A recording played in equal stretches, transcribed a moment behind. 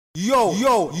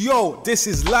Yo, this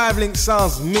is LinQ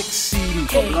Sounds Mix CD.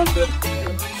 Hey,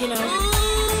 you know,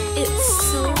 it's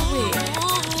so weird that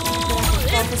I can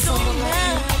fall for someone like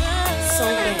you so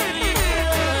bad.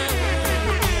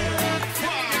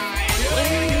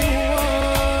 When you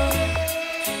walk,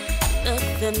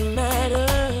 nothing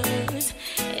matters.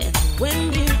 And when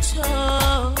you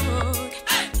talk,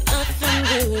 nothing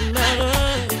really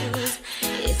matters.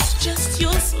 It's just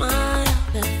your smile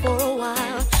that for a while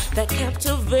that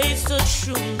captivates the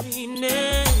true meaning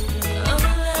of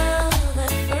love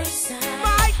at first sight.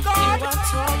 My God, do I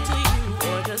talk to you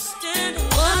or just stand in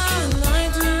line? What can I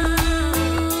do?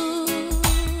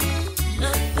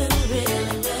 Nothing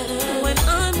really matters when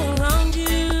I'm around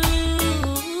you.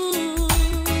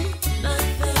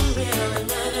 Nothing really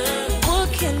matters. What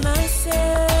can I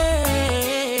say?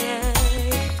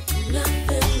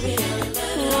 Nothing really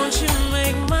matters. Won't you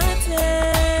make my day?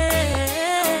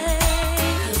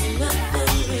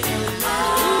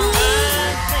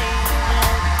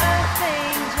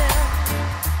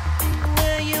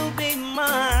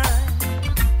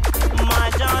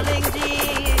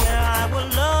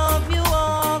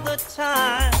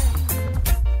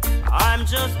 I'm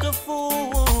just a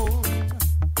fool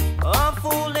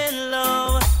in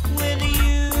love with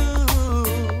you.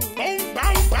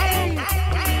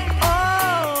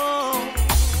 Oh,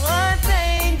 earth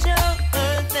angel,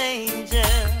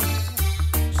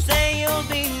 say you'll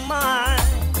be mine,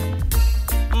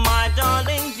 my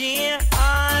darling dear.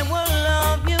 I will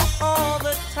love you all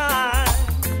the time,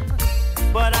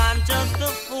 but I'm just a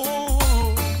fool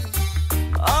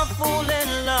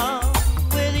in love.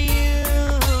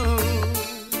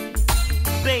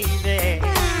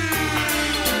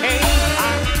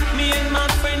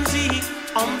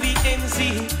 On the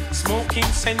NZ, smoking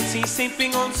Sensi,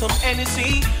 sipping on some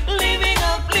Hennessy, living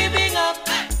up.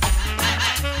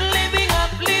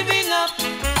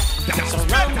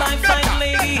 Surrounded by fine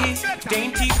ladies,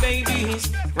 dainty babies,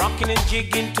 rocking and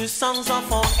jigging to songs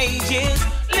of all ages,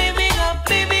 living up.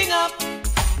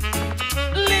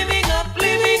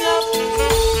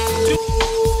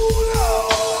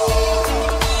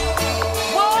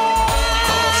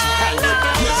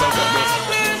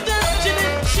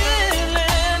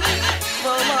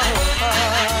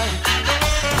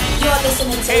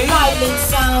 LinQ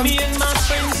Sounds. Me and my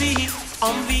frenzy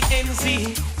on the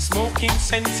NZ, smoking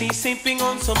Sensi, sipping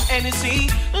on some Hennessy,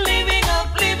 living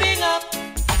up.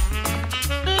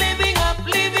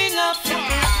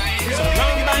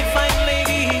 Surrounded by fine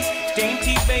ladies,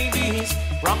 dainty babies,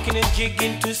 rocking and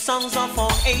jigging to songs of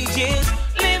all ages,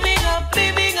 living up.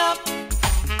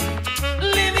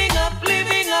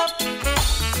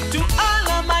 To all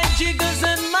of my jiggers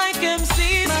and my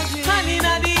MCs, honey,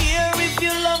 na the air if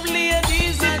you love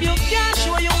ladies. If you can't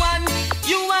show you want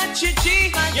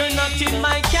chichi, you're not in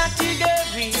my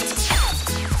category.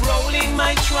 Rolling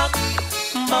my truck,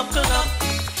 buckle up,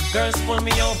 girls pull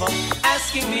me over,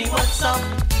 asking me what's up.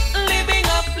 Living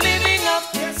up,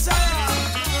 yes sir.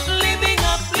 Living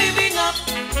up.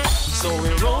 So we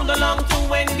rolled along to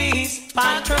Wendy's,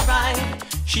 parked her ride.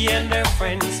 She and her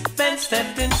friends then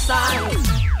stepped inside.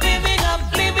 Living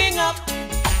up.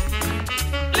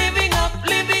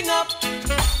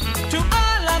 To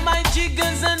all of my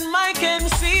jiggers and my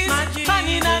MCs,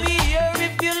 honey, na the air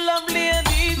if you love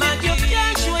ladies. If you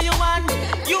can't show you want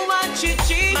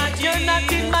chichi, you're not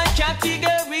in my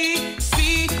category.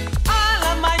 See, all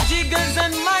of my jiggers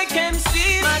and my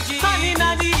MCs, honey,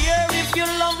 na the air if you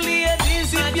love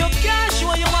ladies. If you can't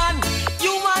show you want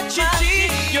chichi,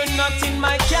 you're not in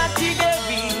my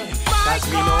category. Cause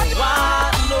we don't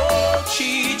want no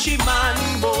chichi man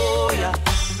boy.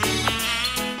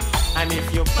 And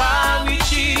if you buy me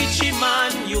chichi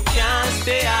man, you can't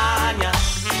stay on ya.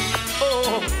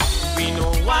 Oh, we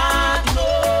don't want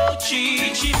no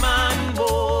chichi man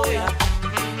boy.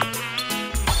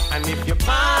 And if you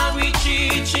buy me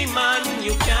chichi man,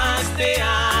 you can't stay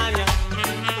on ya.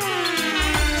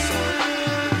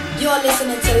 You're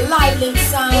listening to LinQ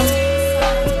Sounds.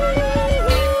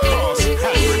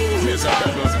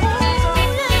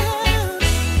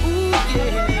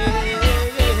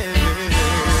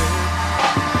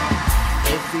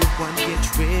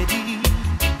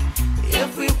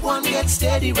 Everyone get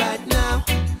steady right now.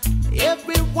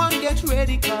 Everyone get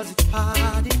ready cause it's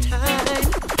party time.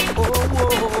 Oh,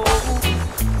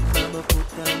 Mama put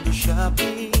down the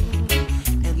shopping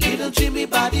and little Jimmy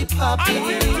body popping.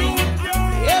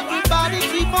 Everybody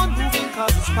keep on moving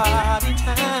cause it's party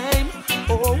time.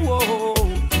 Oh,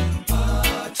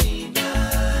 party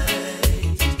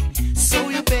night. So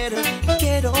you better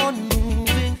get on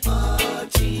moving.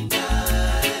 Party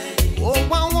night. Oh,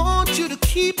 I want you to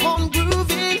keep on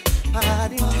grooving.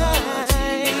 Party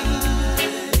time.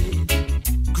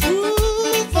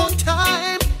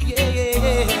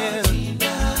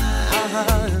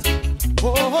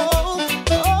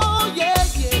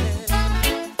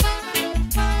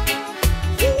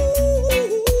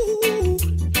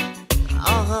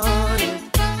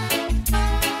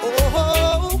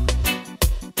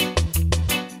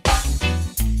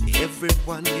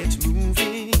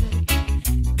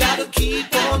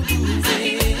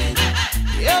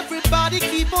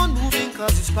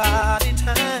 cause it's party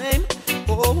time.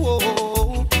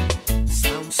 Oh,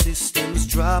 sound systems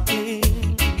dropping,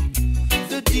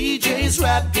 the DJ's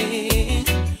rapping.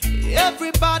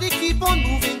 Everybody keep on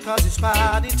moving cause it's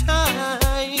party time,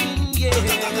 yeah.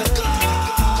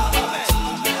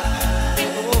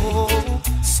 Oh,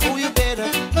 so you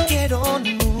better get on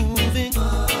moving.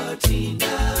 Party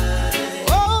night.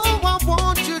 Oh, I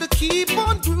want you to keep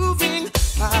on grooving.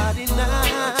 Party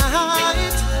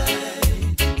night.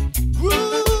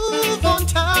 Groove on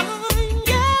time,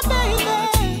 yeah,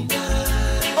 baby.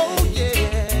 Oh,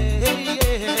 yeah,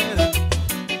 yeah.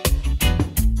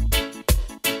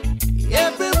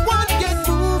 Everyone get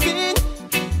moving,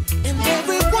 and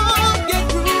everyone get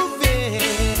grooving.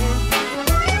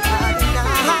 Party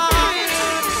night.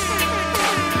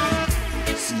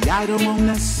 See, I don't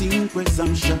wanna seem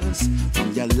presumptuous.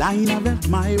 From your line of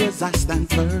admirers, I stand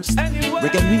first. Anyway.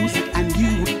 Reggae music and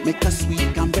you make a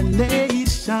sweet combination.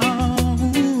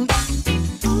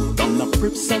 From the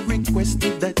Crips, I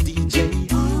requested the DJ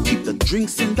keep the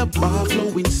drinks in the bar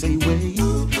flowing, say way.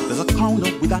 There's a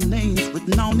counter with our names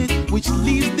written on it, which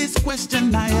leaves this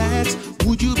question I ask: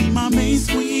 would you be my main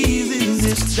squeeze in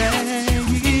this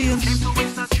dance?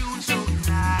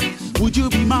 Would you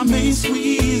be my main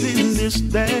squeeze in this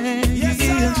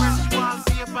dance?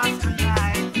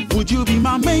 Would you be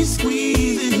my main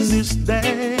squeeze in this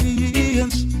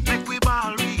dance? Make we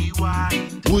ball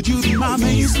rewind. Would you be my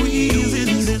main squeeze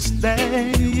in this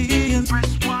dance?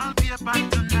 Press wallpaper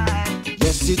tonight.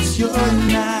 Yes, it's your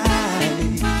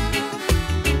night.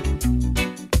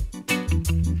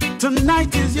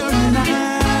 Tonight is your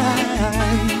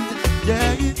night.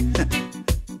 Yeah.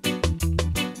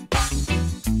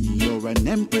 You're an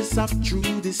empress of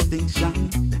true distinction.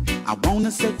 I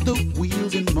wanna set the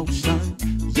wheels in motion.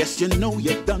 Yes, you know,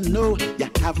 you don't know, you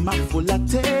have my full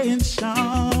attention.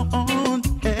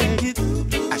 Hey,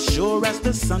 as sure as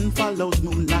the sun follows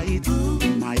moonlight,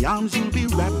 in my arms you'll be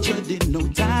raptured in no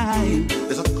time.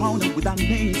 There's a corner with our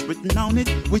names written on it,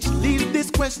 which leaves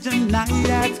this question I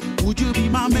ask: would you be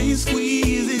my main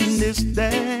squeeze in this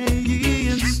dance?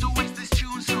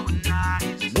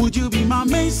 Would you be my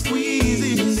main squeeze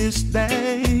in this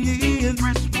dance?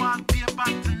 Press one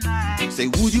paper tonight. Say,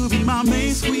 would you be my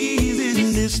main squeeze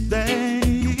in this dance?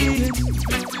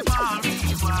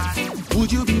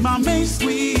 Would you be my main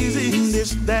squeeze in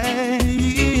this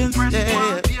dance? Press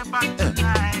one paper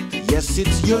tonight. Yes,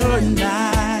 it's your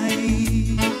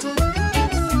night.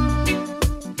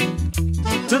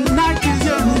 Tonight is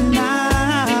your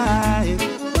night.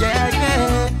 Yeah,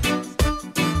 yeah.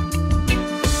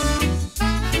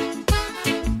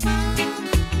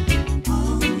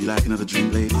 You like another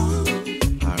drink, lady?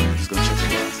 Alright, let's go check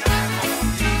it out.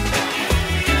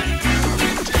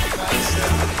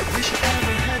 Wish it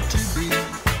never had to be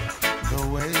the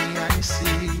way I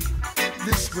see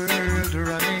this world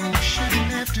running.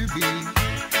 Shouldn't have to be,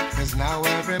 'cause now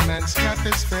every man's cup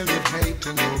is filled with hate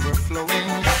and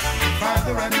overflowing.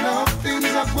 Father, I know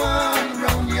things are going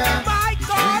wrong, yeah. It's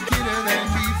wickeder than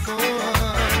before.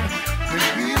 It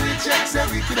really checks that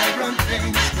we could have run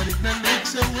things, but it doesn't look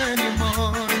so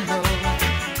anymore, no.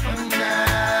 Come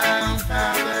down,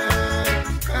 Father,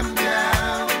 come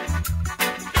down.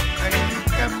 I need you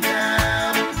come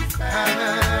down,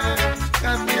 Father,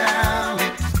 come down.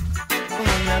 Oh,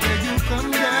 I beg you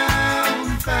come down,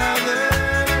 Father,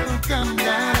 come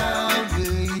down.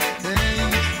 Hey, hey,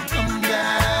 come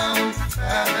down,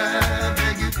 Father,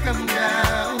 beg you come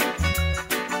down.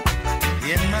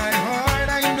 In my heart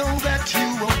I know that you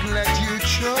won't let your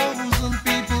chosen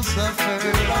people suffer.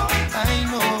 I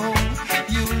know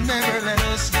you'll never let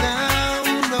us down.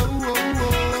 No, no, no,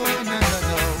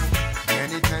 no.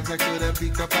 Many times I could have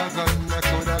picked up a gun, I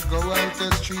could have go out the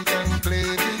street and play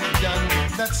big gun.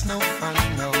 That's no fun,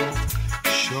 no.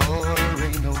 Sure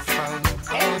ain't no fun.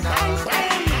 Oh no.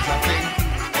 'Cause I think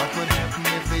what would happen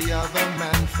if the other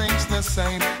man thinks the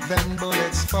same? Then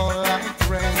bullets fall like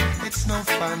rain. It's no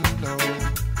fun, no.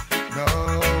 No,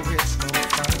 it's no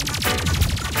fun.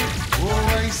 Oh,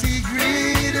 I see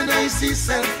greed and I see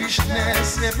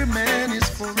selfishness. Every man is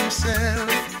for himself.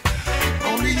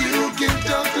 Only you can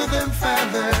talk to them,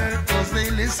 Father, 'cause they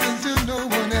listen to no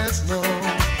one else, no.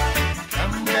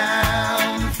 Come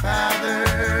down, Father,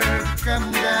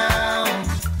 come down.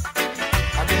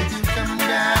 I beg you, come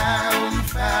down,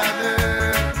 Father,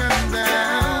 come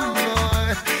down,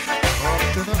 Lord. Talk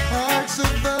to the hearts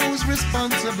of those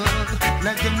responsible.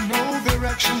 Let them know their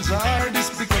actions are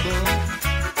despicable.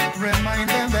 Remind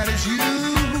them that it's you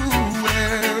who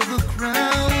wear the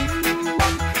crown.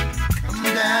 Come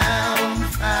down,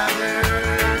 Father,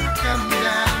 come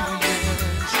down,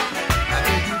 yes. I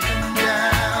beg you, come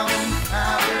down,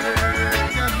 Father,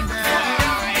 come down.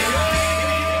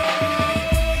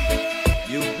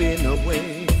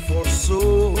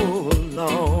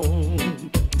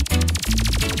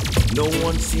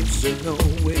 seems to know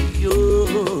where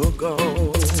you're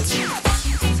going.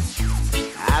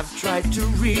 I've tried to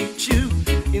reach you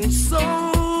in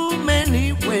so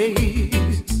many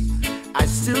ways. I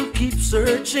still keep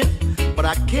searching, but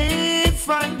I can't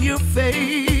find your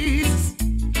face.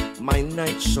 My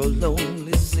nights so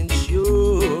lonely since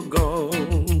you're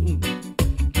gone.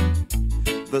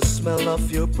 The smell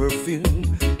of your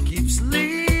perfume keeps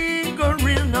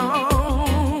lingering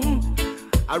on.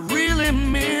 I really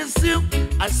miss you,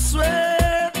 I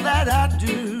swear that I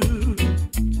do.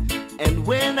 And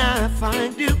when I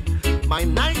find you, my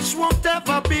nights won't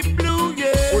ever be blue,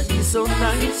 yeah. Would be so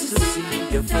nice to see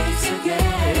your face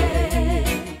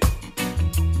again,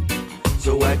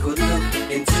 so I could look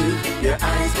into your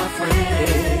eyes, my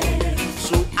friend.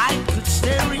 So I could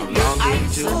stare in your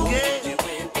eyes again.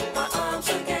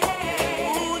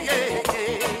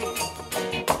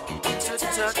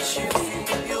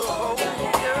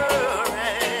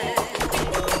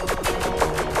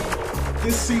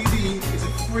 This CD is a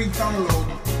free download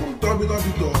from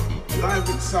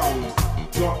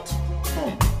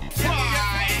www.liveitsounds.com.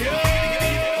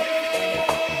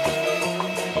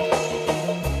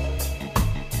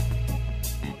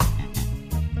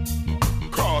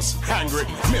 Cross, hungry,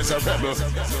 miserable.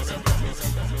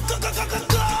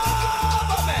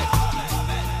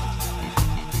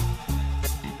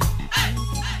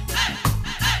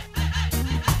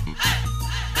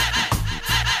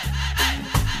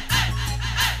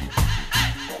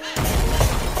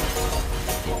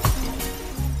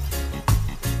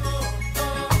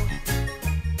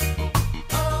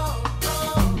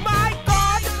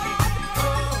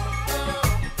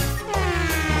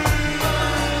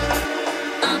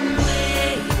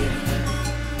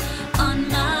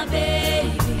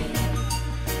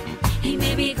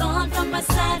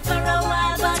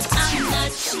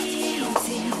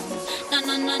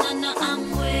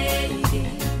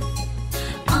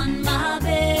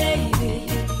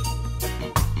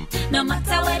 No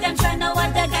matter what I'm trying, no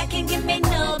other guy can give me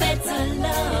no better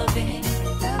loving.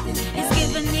 He's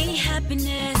giving me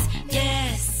happiness,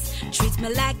 yes. Treats me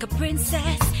like a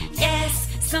princess, yes.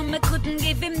 Some I couldn't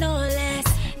give him no less,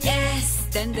 yes.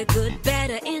 Then the good,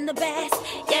 better, and the best,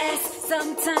 yes.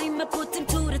 Sometime I put him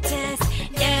to the test,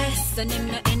 yes. And him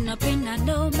not end up in a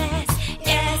no mess,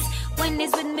 yes. When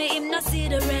he's with me, him not see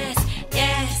the rest,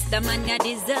 yes. The man ya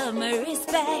deserve my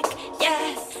respect,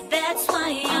 yes. That's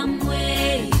why I'm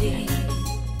waiting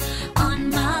on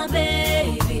my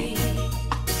baby.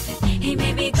 He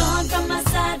may be gone from my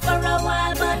side for a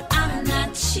while, but I'm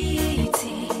not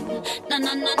cheating. No,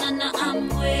 no, no, no, no, I'm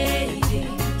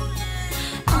waiting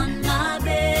on my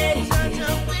baby.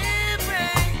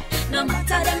 No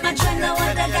matter them I try, no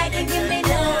other guy can give me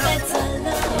no better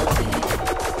loving.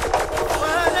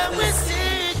 Father, we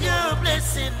see your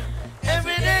blessing.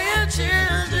 Every day your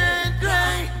children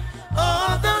cry.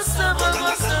 Although some of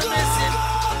us are missing,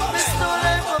 there's no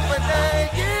life up a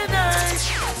dying night.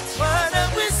 Father,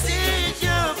 we see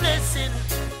your blessing.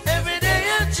 Every day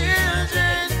your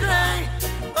children cry.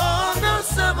 Although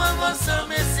some of us are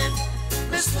missing,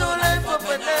 there's no life up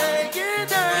a dying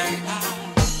night.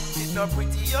 It's not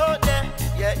pretty out there,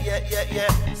 yeah, yeah, yeah,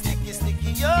 yeah. Sticky,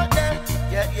 sticky out there,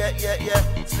 yeah, yeah, yeah, yeah.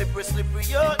 Slippery,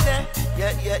 slippery out there,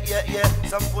 yeah, yeah, yeah, yeah.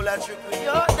 Some full of trickery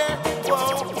out there,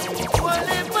 whoa. One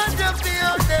live and jumpy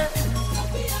out there.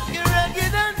 You're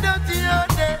ragged and dirty out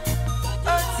there.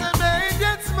 And some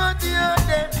Indian smutty out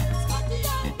there.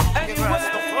 Give us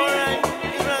the foreign,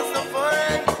 give us the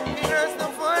foreign, give us the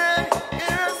foreign,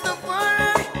 give us the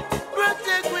foreign.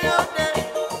 Protect we out there.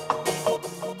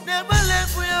 Never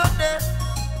left we out there.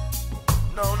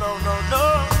 No, no, no, no.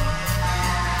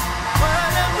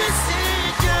 Father, we see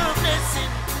your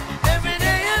blessing. Every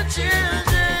day your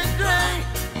children cry.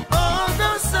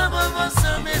 Although some of us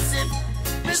are missing,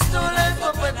 there's no life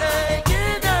up a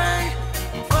dying night.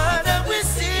 Father, we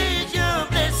see your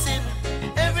blessing.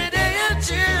 Every day your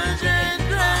children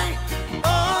cry.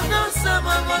 Although some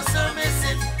of us are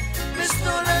missing, there's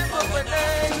no life up a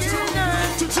dying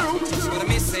night. What I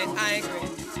miss say I agree.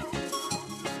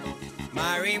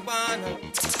 Marijuana.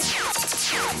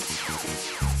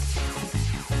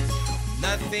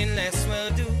 Nothing less will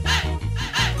do.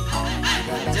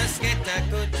 Just get a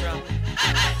good drop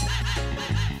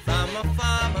from a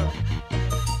farmer.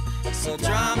 So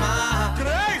drama,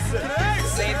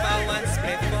 save a one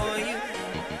split for you.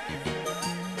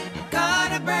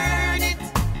 Gotta burn it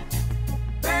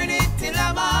till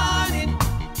the morning.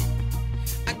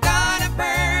 I gotta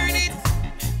burn it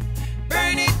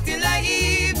till the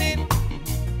evening.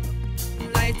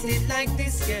 Light it like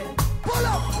this, yeah. Pull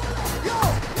up, yo,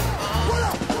 pull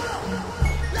up,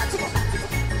 let's go,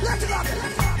 let's go.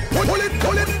 pull it,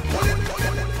 pull it, pull it.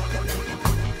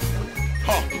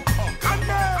 Huh.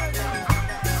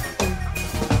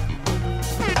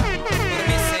 Let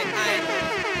me say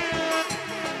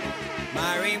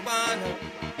marijuana.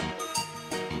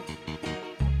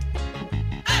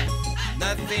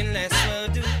 Nothing less will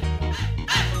do.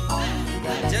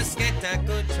 Just get a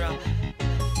good drop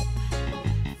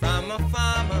from a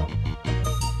farmer.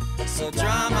 So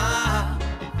drama,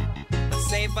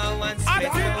 save for one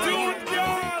split.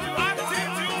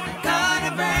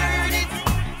 Gotta burn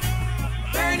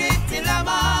it till the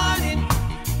morning.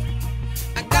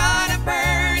 I gotta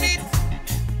burn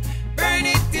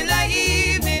it till the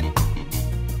evening.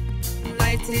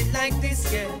 Light it like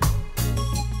this, yeah.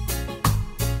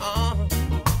 Oh,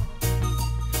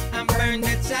 and burn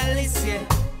the chalice, yeah.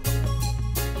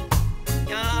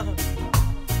 Yeah.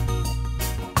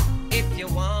 If you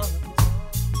want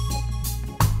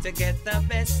to get the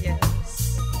best,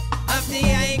 yes, of the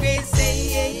high grade, say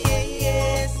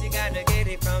yes. You gotta get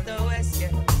it from the west,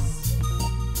 yes.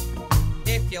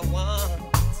 If you want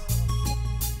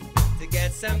to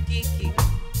get some kiki,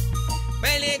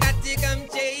 well, you got to come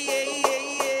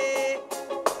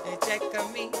check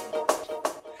on me,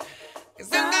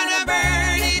 'cause I'm gonna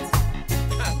burn it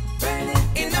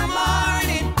in the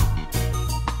morning.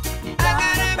 I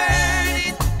gotta burn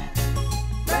it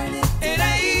in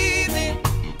the evening.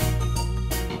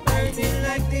 Burn it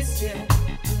like this, yeah.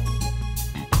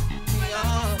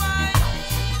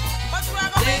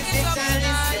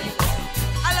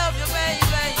 I love you, baby.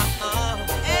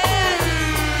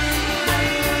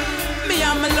 Me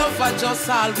and my lover just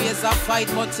always a fight,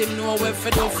 but him know where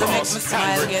for do to make me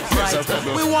smile get right.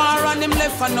 We war on him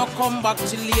left and not come back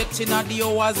till late in the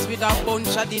hours with a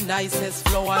bunch of the nicest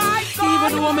flowers.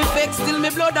 Even though me vex, still me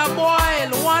blood a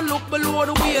boil. One look below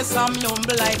the waist, I'm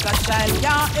humble like a child.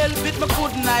 Can't help it, me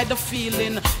couldn't hide the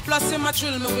feeling. Plus him a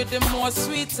thrill me with the more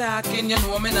sweet talking. You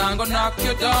know me not gonna knock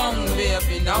you down,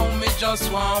 baby. Now me just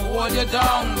want hold you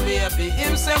down, baby.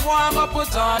 Him say go and go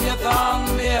put on your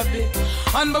tongue, baby.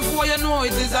 And before you know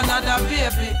it is another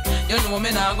baby. You know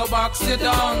me not go box you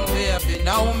down, baby.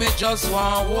 Now me just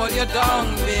want hold you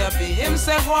down, baby. Him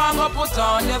say go and go put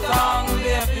on your tongue,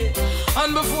 baby.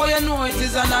 And before you know it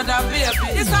is another baby.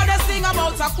 It's not the thing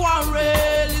about a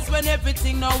quarrel is when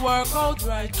everything not work out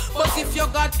right. But if you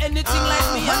got anything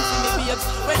like me and see me babes,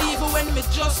 when even when me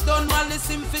just done my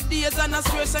listen for days and I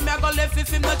swear say me I go left if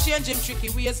him not change him tricky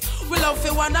ways. We love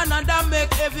for one another,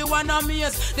 make everyone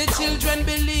amaze. The children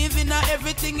believe in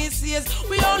everything he says.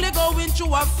 We only going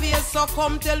through a phase, so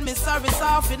come tell me sorry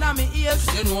soft in my ears.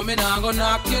 You know me not gonna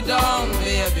knock you down,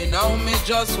 baby. Now me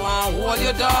just want hold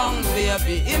you down,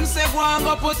 baby. Him say go and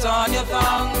go put on your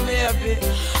tongue, baby.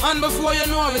 And before you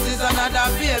know it is another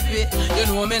baby. You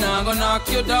know me not gonna knock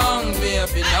you down,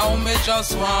 baby. Now me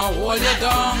just want hold you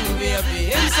down, baby.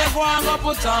 Him say go and go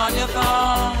put on your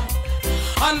tongue.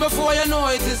 And before you know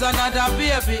it is another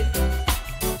baby.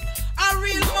 A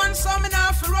real man, so me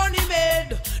not fi run him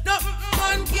head. No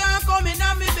man can't come in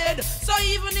on me bed. So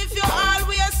even if you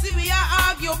always see me, I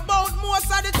argue about most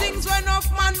of the things when enough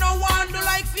man no want do,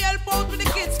 like fi help out with the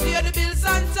kids, pay the bills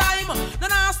on time. No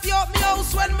nasty up me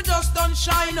house when me just done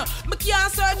shine. Me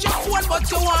can't search your phone, but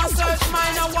you want search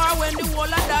mine. I war when the whole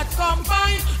of that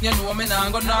combine. You know me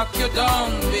not gonna knock you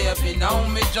down, baby. Now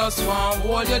me just want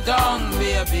hold you down,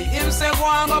 baby. Him say go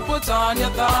and go put on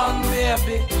your tongue,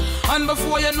 baby. And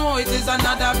before you know it is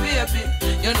another baby.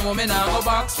 You know me now go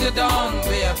box you down,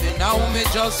 baby. Now me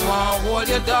just want hold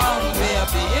you down,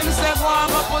 baby. Him say go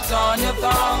and go put on your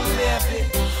tongue, baby.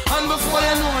 And before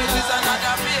you know it is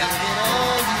another baby.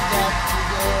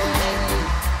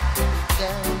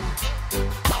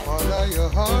 Follow your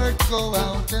heart, go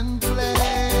out and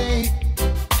play.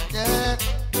 Yeah.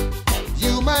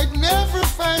 You might never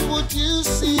find what you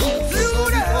see. So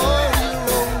before you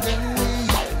roam and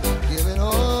weep, give it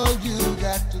all you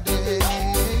got today.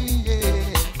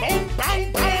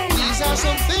 These are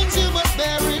some things you must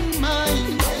bear in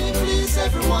mind. Hey, please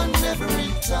everyone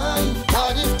every time.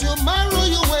 What if tomorrow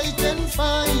you wait and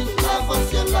find love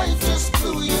of your life just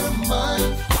blew your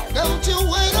mind? Don't you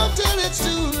wait until it's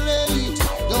too late.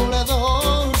 Don't let the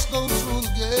horse go through the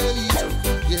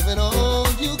gate. Give it all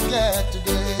you got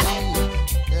today.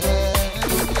 Yeah,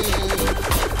 yeah.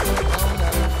 Oh,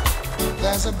 no.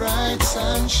 There's a bright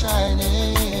sun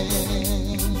shining,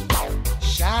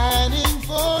 shining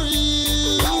for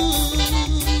you.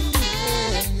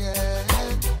 Yeah, yeah.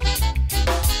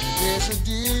 There's a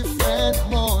different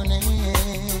morning.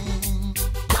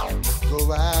 Go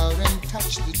out and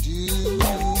touch the dew.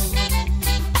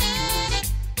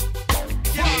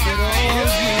 Give it all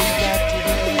you got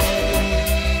today.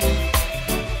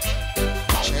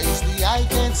 Chase the eye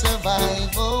cancer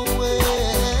survive away.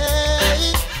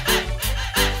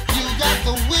 You got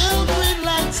the will, green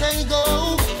light, say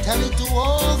go. Tell it to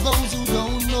all those who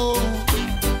don't know.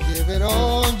 Give it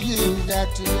all you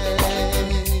got today.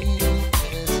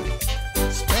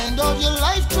 Spend all your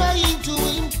life trying to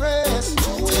impress.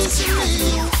 Too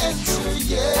easily you answer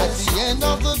yes. At the end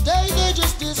of the day, they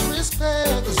just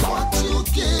disrespect. 'Cause what you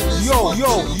give is what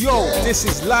you get. This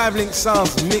is Live Link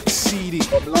Sounds Mix CD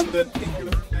from London,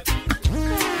 England.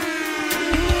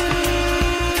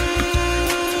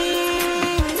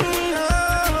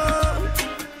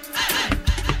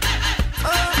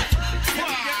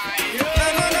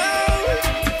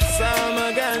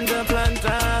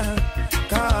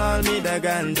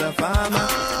 Ganja farmer,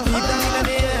 keep down in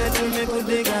the air to me put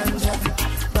the ganja.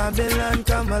 Babylon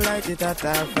come and light it at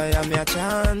a fire, me a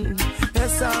chant.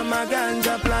 Yes, I'm a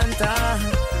ganja planter.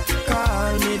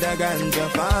 Call me the ganja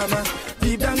farmer.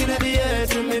 Keep down in the air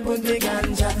to me put the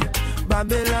ganja.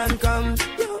 Babylon come,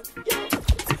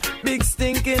 big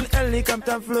stinking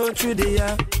helicopter flow through the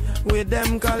air. With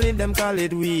them call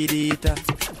it weed eater.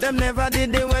 Them never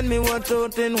did it when me was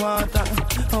out in water,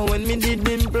 or when me did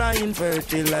implying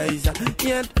fertilizer.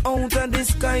 Yet out of the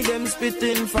sky them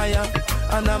spitting fire,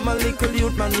 and I'm a little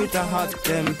youth man with a hot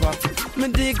temper. Me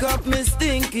dig up me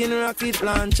stinking rocket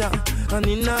launcher, and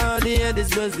in all the air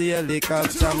this was the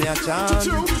helicopter. Me a chant,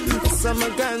 some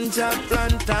ganja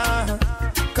planter.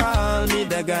 Call me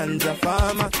the ganja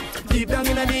farmer. Deep down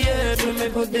in the air to me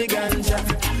put the ganja.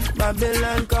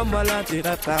 Babylon come a lot it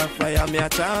at a fire, me a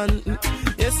chant.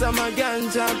 Yes, I'm a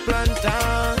ganja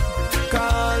planter.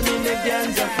 Call me the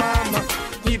ganja farmer.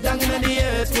 Deep down in the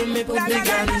air to me put the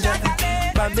ganja.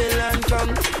 Babylon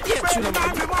come, yes, you know.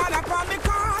 Marijuana upon me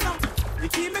corner. You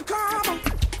keep me calm.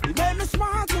 You make me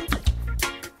smarter.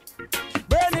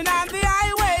 Burning on the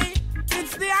highway.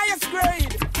 It's the highest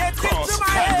grade. Get into my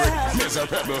head.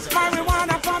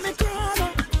 Marijuana upon me corner.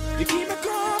 You keep me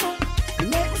calm. You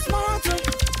make me smarter.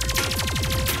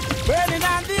 Burning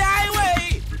on the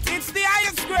highway. It's the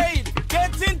highest grade.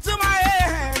 Get into my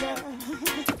head.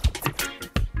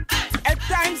 At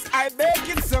times I bake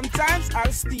it, sometimes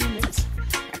I'll steam it.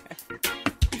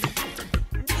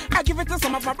 I give it to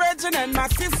some of my brethren and my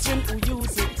sisters who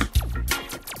use it.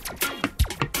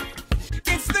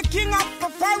 It's the king of the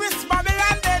forest,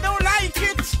 Babylon, they don't like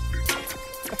it.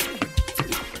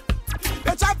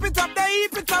 They chop it up, they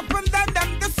heap it up, and then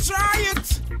them destroy it.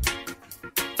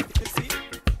 You see?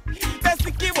 They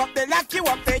stick you up, they lock you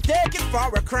up, they take it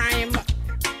for a crime.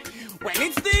 When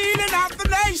it's the healing of the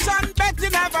nation, bet you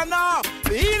never know.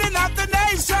 The healing of the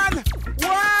nation.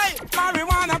 Why?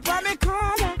 Marijuana upon me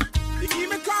corner. You keep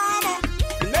me calmer,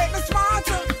 you make me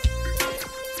smarter.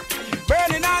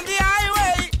 Burning on the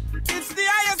highway, it's the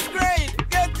highest grade.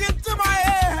 Get into my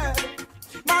head.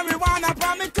 Marijuana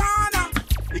upon me corner.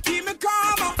 You keep me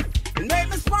calmer, you make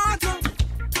me smarter.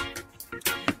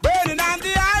 Burning on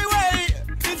the highway,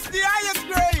 it's the highest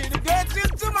grade. Get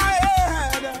into my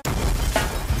head.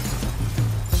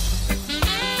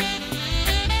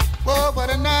 Oh, what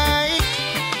a night,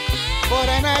 what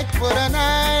a night, what a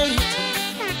night.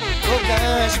 Oh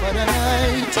gosh, what a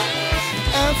night.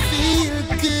 I feel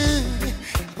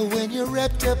good when you're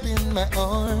wrapped up in my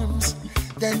arms,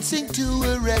 dancing to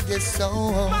a reggae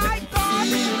song.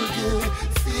 Feel good,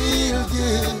 feel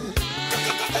good.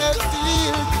 I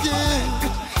feel good,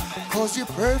 'cause your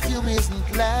perfume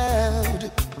isn't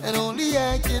loud, and only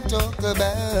I can talk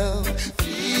about.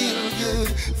 Feel good,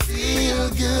 feel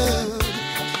good.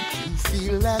 You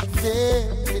feel like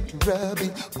velvet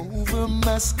rubbing over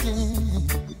my skin.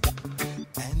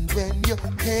 And when your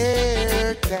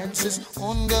hair dances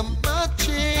under my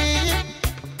chin,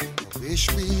 I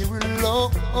wish we were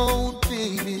alone,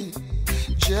 baby,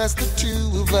 just the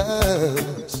two of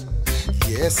us.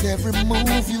 Yes, every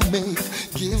move you make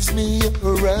gives me a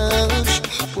rush.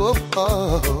 Oh,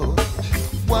 oh.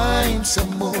 Wine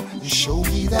some more and show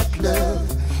me that love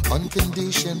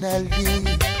unconditionally.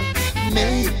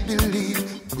 Make believe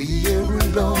we're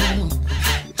alone,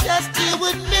 just you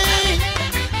and me.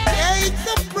 Take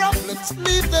the problems,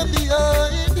 leave them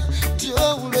behind.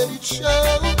 Don't let it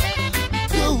show.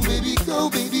 Go, baby, go,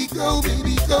 baby, go,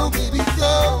 baby, go, baby,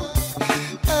 go.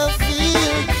 I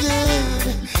feel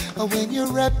good when you're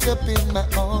wrapped up in my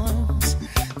arms,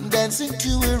 dancing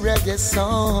to a reggae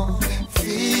song.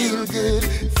 Feel good,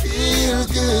 feel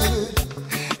good.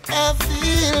 I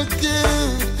feel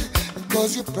good,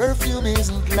 'cause your perfume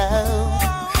isn't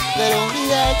loud, that only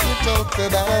I can talk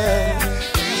about.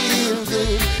 Feel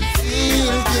good,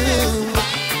 feel good.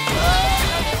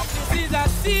 This is a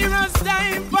serious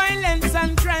time, violence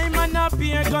and crime, and up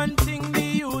here gun thing the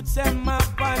youths them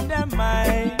up on their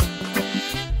mind.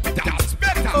 That's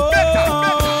better. Oh,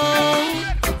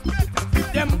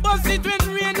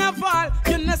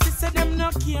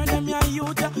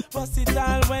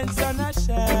 Versatile when sun a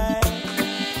shine.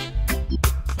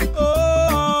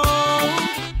 Oh,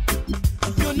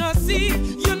 you no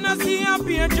see a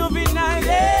pure juvenile.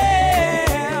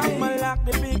 Yeah, I'ma lock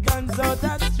the big guns out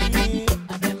that street.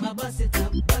 And then I bust it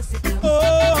up, bust it up.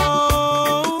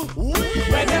 Oh,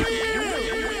 where them?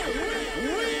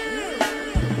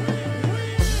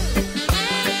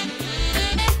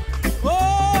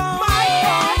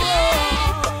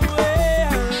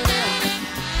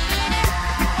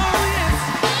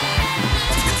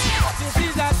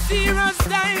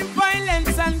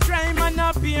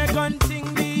 Gun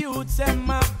thing the youths them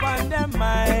up on their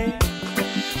mind.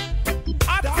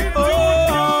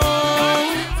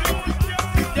 Oh,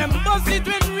 them bust it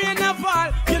when rain a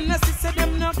fall. You know see say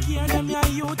them no care them your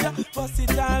youth. Bust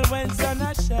it all when sun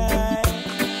a shine.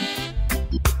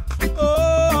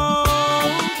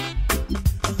 Oh,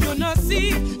 you know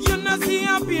see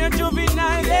a pure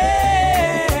juvenile.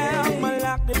 Yeah, I'ma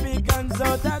lock the big guns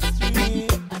out that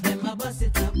street. And then I bust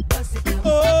it up, bust it up.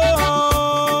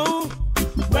 Oh,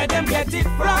 where them get it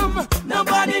from?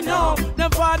 Nobody know. The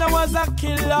father was a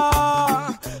killer.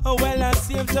 Oh, well, I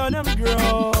see him turn them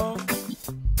grow.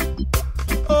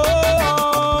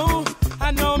 Oh,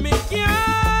 I know me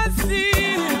can't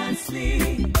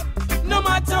sleep. No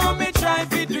matter how me try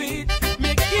to do it,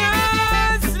 me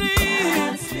can't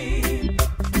sleep.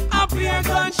 I hear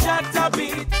gunshot a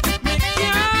beat. Me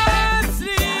can't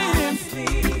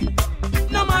sleep.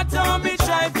 No matter how me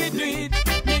try to do it,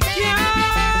 me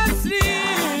can't sleep.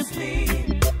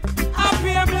 I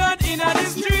feel blood in the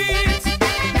streets.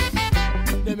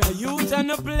 Them a youth on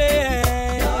the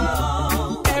play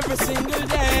every single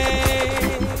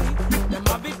day. Them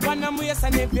a bit on them waist,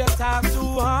 and if you talk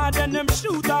too hard, then them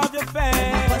shoot off your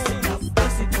face.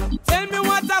 Tell me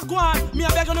what I want, me a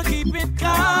beg to keep it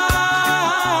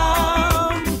calm.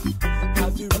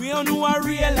 Cause the real know are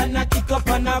real, and I kick up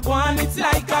and I go on, it's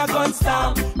like a gun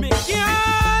storm. Me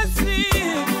can't sleep.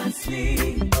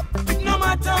 No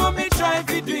matter how me try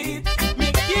to do it,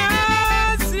 me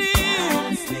can't sleep.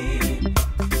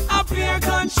 I fear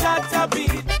gunshot a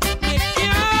beat. Me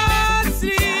can't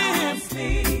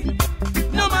sleep.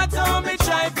 No matter how me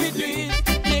try to do it,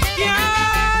 me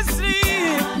can't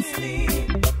sleep.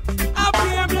 I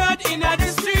fear blood in the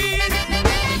street.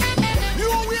 You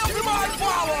will be my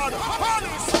forward.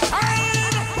 Punish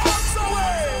and box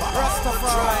away.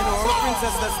 Rastafari, no,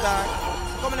 Princess the Star.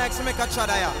 Come next to make a shot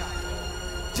of ya.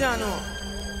 Jano.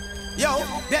 Yo,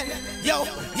 then, yo,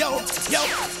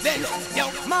 then, yo.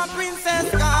 My princess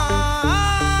gone.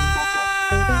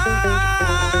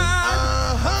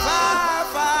 Far,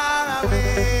 far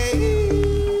away.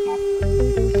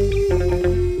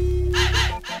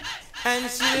 And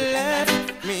she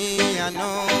left me a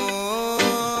note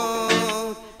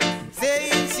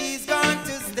saying she's going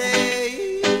to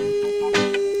stay.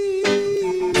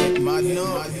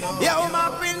 Yo, my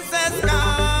princess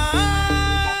gone,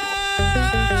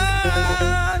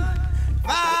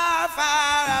 far,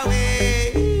 far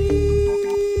away.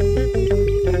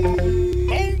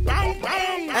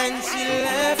 And she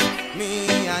left me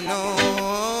a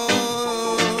note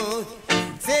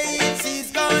saying she's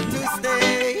going to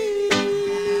stay.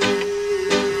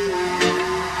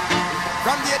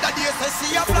 From the other day, say she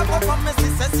a flap up on me, she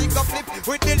say she go flip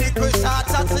with the little shot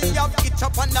that she have itch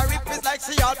up on the rip. It's like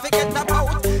she all forget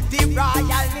about the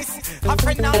royalness. A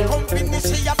friend and company,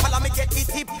 she a follow me get the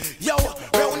tip. Yo,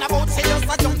 round about she just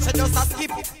a jump, she just a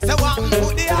skip. Say what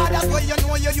put the others where you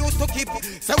know you used to keep.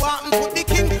 Say what put the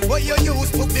king where you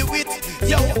used to be with.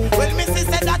 Yo, well me say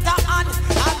that a hand,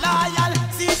 a loyal,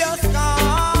 she just gone.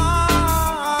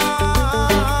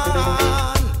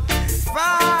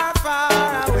 Far,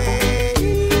 far away.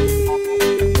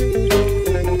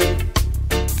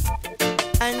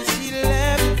 And she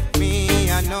left me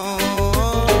a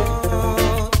note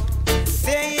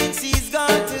saying she's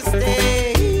going to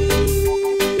stay.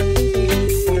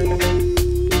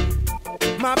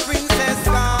 My princess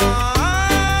gone,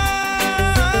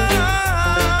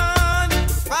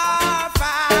 far,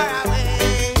 far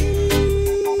away.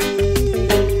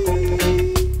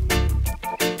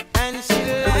 And she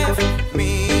left me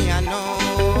a note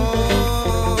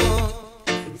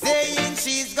saying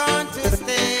she's going to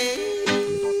stay.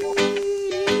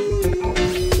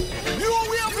 You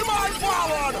will be my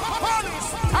forward.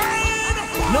 Punish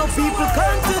and No people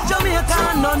come to Jamaica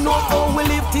and not know how we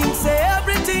live things. Say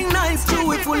everything nice,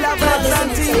 true, it full of vibes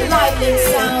and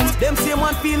things. Them same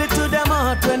one feel it to them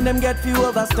heart when them get few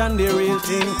understand the real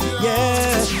thing.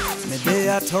 Yeah, me day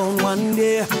at town one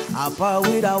day, up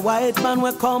with a white man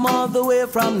we come all the way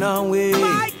from Norway.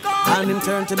 And him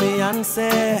turn to me and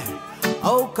say,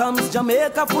 How comes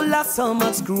Jamaica full of so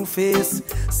much screw face?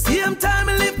 Same time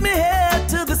I lift me head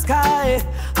to the sky,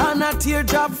 and a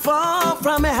teardrop fall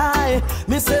from me high.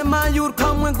 Me say my youth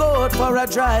come we go out for a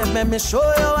drive. Let me show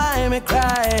you why me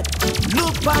cry.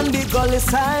 Look on the gully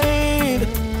side.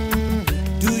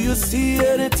 Do you see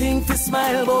anything to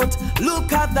smile about?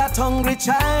 Look at that hungry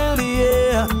child,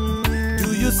 yeah.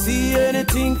 Do you see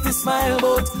anything to smile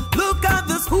about? Look at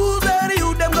the schools where the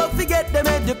youth them go to get them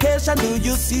education. Do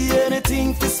you see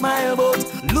anything to smile about?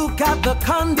 Look at the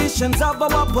conditions of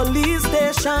our police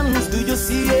stations. Do you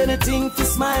see anything to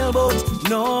smile about?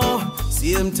 No.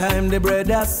 Same time the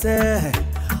brother say,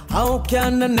 how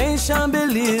can the nation be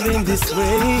living this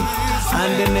way?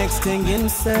 And the next thing him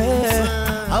say,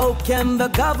 how can the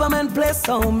government play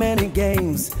so many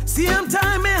games? Same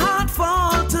time my heart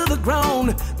fall to the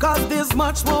ground, cause there's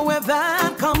much more where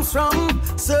that comes from.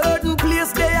 Certain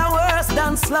place they are worse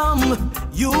than slum.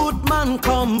 Youth man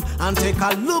come and take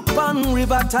a look on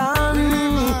Riverton.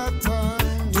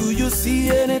 Do you see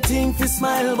anything to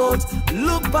smile about?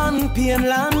 Look on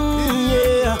Pienland,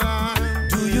 yeah.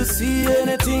 Do you see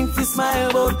anything to smile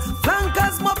about?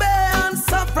 Flankers, Mobe and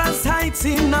Saffron's Heights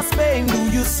in Spain. Do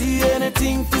you see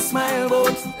anything to smile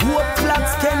about? What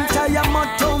flats can tire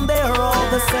Motown, they're all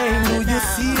the same. Do you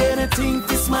see anything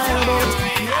to smile about?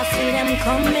 I see them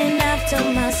coming after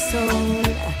my soul,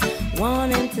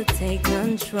 wanting to take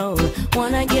control.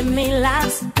 Wanna give me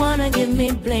laughs, wanna give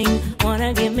me bling,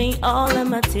 wanna give me all the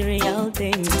material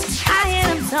things. I hear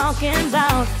them talking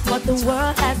about what the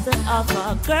world has to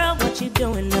offer. Girl, what you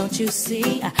doing, don't you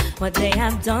see what they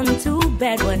have done to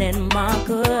Bedouin and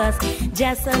Marcus,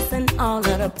 Jesus and all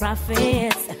of the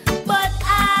prophets? But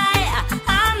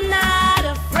I'm not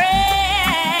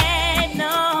afraid,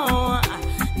 no,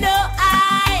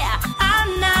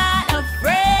 I'm not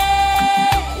afraid.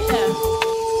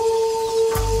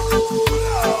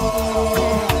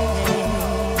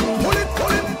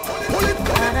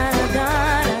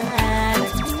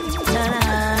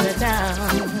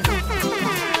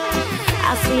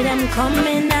 I see them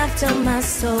coming after my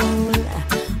soul,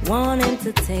 wanting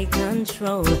to take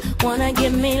control. Wanna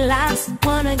give me laughs,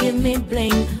 wanna give me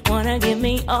bling, wanna give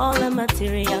me all the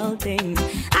material things.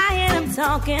 I hear them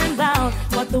talking about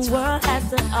what the world has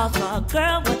to offer.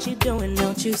 Girl, what you doing,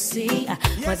 don't you see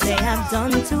what they have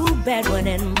done to Bedouin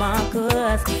and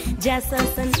Marcus,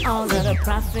 Jesus and all of the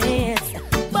prophets?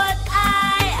 But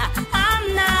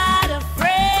I'm not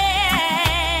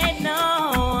afraid,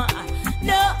 no,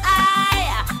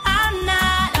 I'm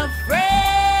not afraid.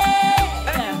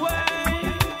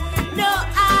 No,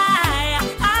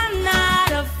 I'm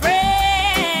not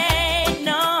afraid,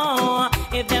 no.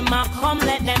 If them a come,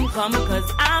 let them come,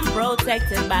 cause I'm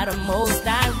protected by the Most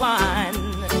High One.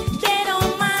 They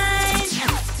don't mind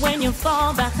when you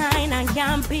fall behind and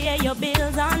can't pay your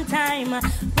bills on time.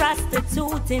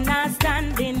 Prostituting and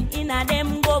standing in a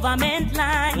them government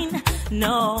line.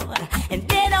 No, and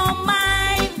they don't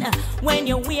mind when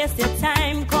you waste your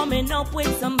time coming up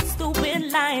with some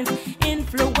stupid lines,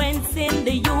 influencing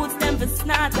the youth them for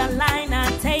snort a line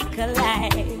and take a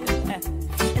life.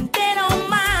 And they don't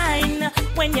mind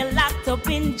when you're locked up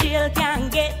in jail,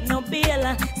 can't get no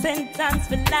bail, sentence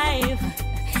for life.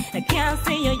 I can't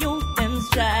see your youth them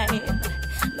strive.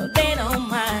 No, they don't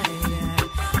mind.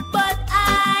 But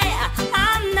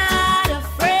I'm not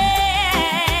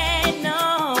afraid,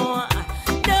 no,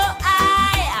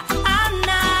 I'm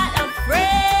not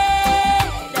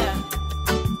afraid.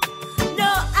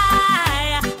 No,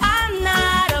 I'm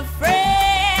not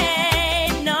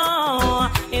afraid, no.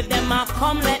 If them a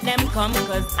come, let them come,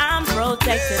 cause I'm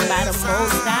protected by the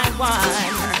Most High One.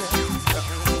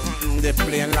 The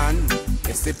plain land,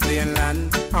 it's the plain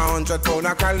land. 100 pound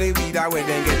of cali weed, where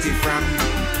they get it from.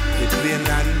 The plain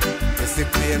land, it's the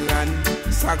plain land.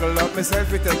 Saggle up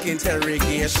myself with a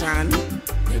interrogation.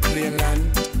 The plain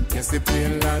land, it's the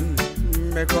plain land.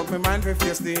 Make up my mind to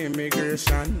face the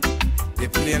immigration. The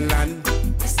plain land,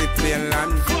 it's the plain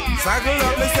land. Saggle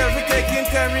up myself with take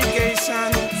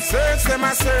interrogation. Search them,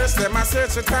 I search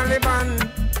the Taliban.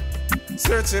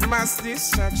 Search a mass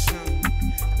distraction.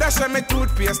 Dash a me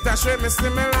toothpaste, dash a me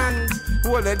stimulant.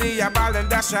 Hold a day a ball and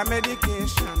dash a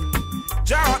medication.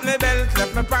 Draw out me belt,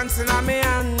 left my pants in a me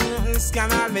hand.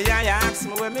 Scan all me eye, ask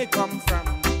me where me come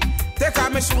from. Take off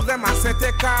me shoes, them I say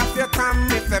take off your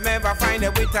tam. If them ever find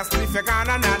a with a spliff, you gone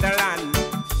another land.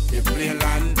 The plain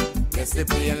land, yes the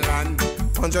plain land.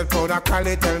 100 pound of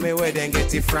cali, tell me where they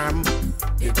get it from.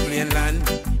 The plain land,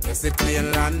 yes the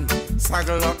plain land.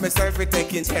 Saggle up myself, we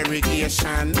take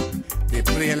interrogation. The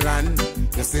plain land,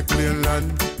 yes the plain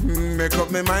land. Make up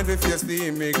my mind to face the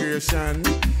immigration.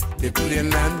 The plain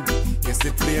land, yes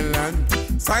the plain land.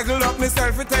 Cycle up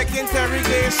myself to take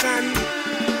interrogation.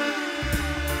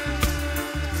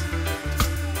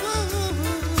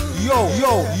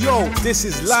 Yo, this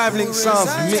is Live Link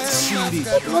Sounds Mix CD.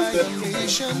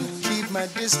 Keep my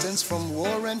distance from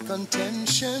war and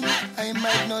contention. I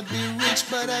might not be rich,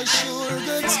 but I sure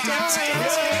got stars.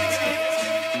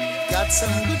 Got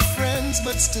some good friends,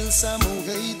 but still some who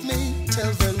hate me.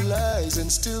 Tell their lies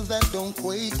and still that don't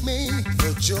quake me.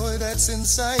 The joy that's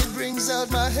inside brings out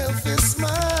my healthy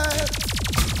smile.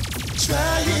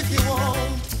 Try if you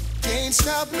want. Can't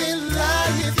stop me,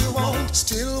 lie if you won't.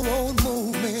 Still won't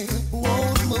move me, no,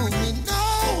 won't move me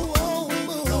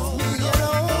at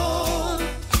all.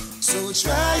 So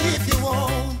try if you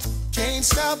want. Can't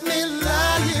stop me,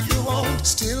 lie if you won't.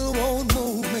 Still won't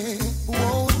move me, no,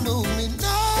 won't move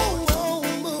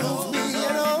me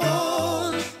at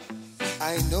all.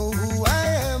 I know who I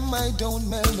am, I don't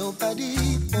melt nobody.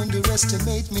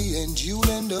 Underestimate me and you'll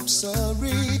end up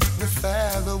sorry. The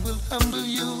Father will humble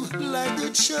you like a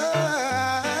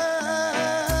child.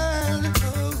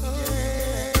 Oh,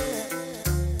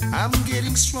 yeah. I'm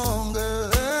getting stronger,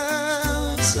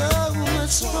 so much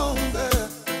stronger.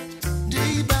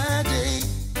 Day by day,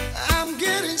 I'm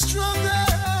getting stronger,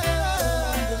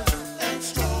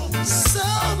 so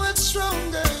much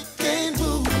stronger. Can't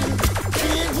move me,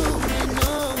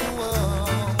 no.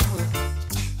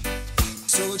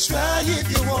 So try if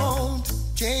you want.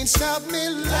 Can't stop me,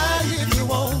 lie if you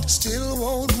won't. Still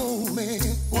won't move me,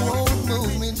 no,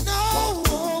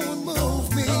 won't move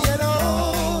me at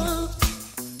all.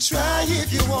 Try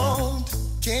if you want.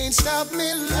 Can't stop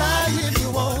me, lie if you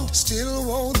won't. Still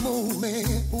won't move me,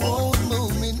 no, won't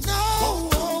move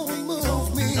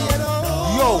me at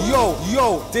all.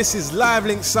 Yo, this is Live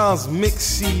Link Sounds Mix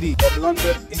CD.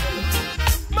 London,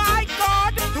 My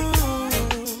God,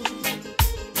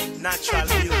 natural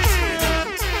beauty.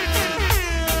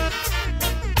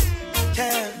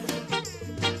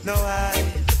 No,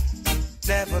 I've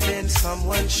never been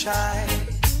someone shy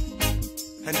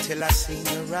until I seen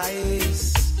your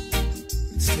eyes.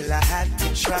 Still I had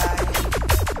to try.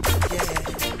 Yeah.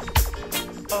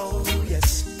 Oh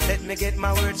yes. Let me get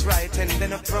my words right and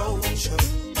then approach you.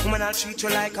 Woman, I'll treat you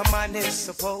like a man is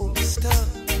supposed to.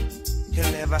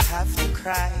 You'll never have to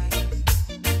cry.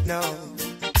 No.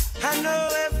 I know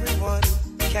everyone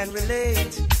can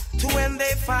relate to when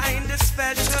they find a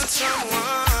special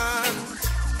someone.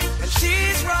 And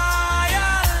she's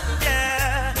royal,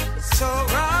 yeah, so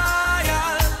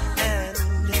royal. And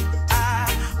I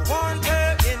want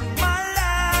her in my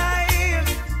life.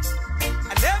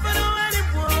 I never knew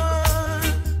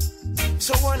anyone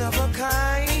so one of a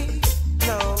kind.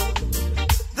 No,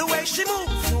 the way she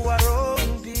moves to her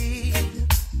own beat,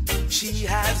 she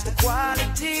has the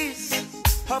qualities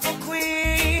of a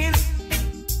queen.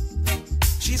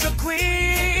 She's a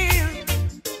queen.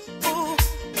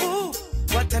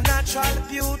 What a natural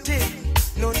beauty.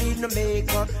 No need no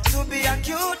makeup to be a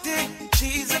cutie.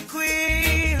 She's a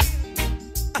queen.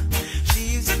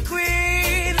 She's a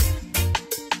queen.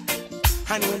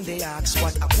 And when they ask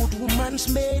what a good woman's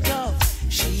made of,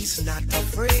 she's not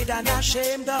afraid and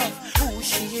ashamed of who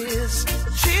she is.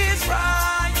 She's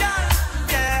royal,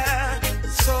 yeah,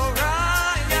 so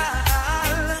royal.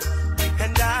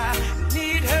 And I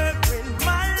need her in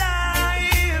my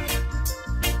life.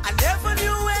 I never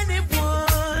knew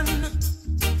anyone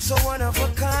so one of a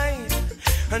kind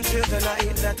until the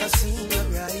night that I seen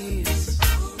your eyes.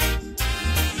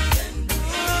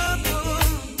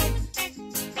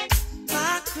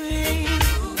 My queen,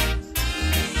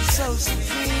 so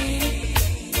supreme.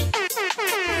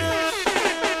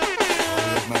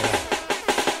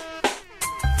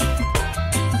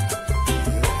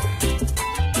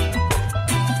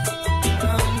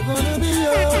 I'm gonna be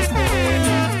yours,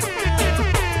 babe,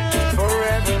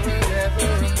 forever and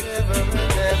ever and ever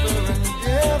and ever and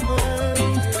ever.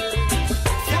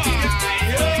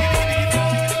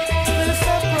 This I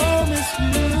promise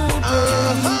you,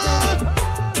 babe,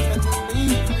 and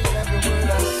believe me every word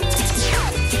I say.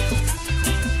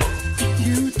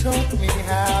 You taught me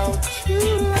how to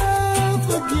love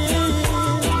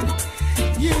again.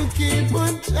 You keep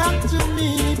on talking to me,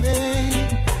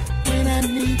 babe, when I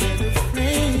needed a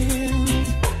friend.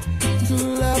 To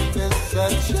love is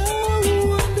such a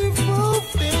wonderful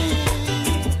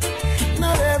thing.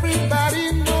 Not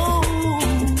everybody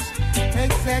knows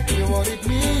exactly what it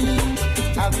means.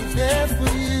 I'll be there for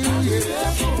you,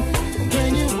 yeah,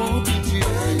 when you want me to.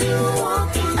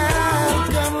 And I'll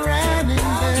come running,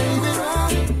 baby.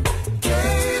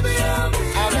 I'll be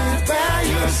by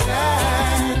your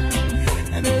side.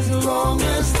 And as long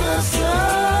as the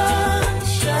sun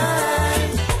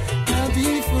shines, I'll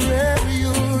be forever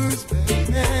yours,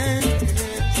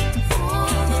 baby.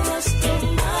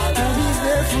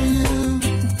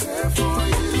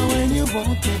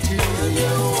 want me to.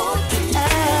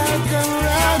 I'll come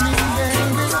running,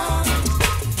 baby.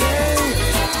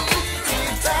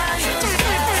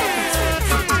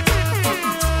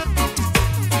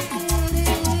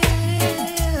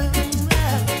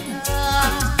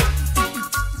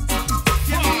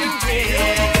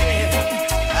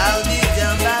 I'll be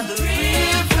down by the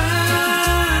river,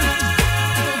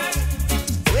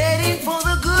 waiting for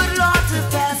the good Lord to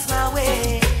pass my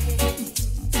way.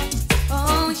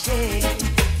 Oh yeah,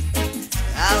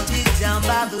 I'll be down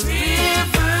by the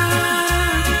river,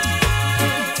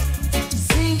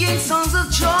 singing songs of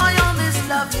joy on this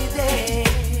lovely day.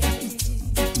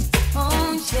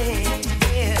 Oh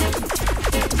yeah,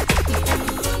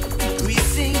 three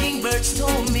singing birds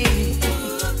told me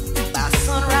by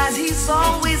sunrise he's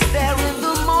always there in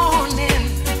the morning,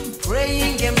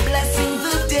 praying and blessing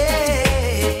the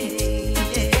day.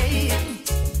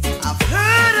 I've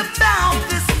heard about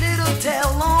this little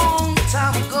tale long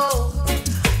time ago,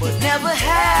 but never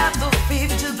had the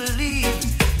faith to believe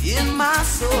in my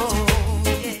soul.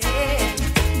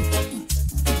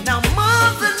 Now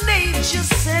Mother Nature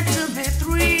sent to me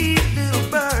three little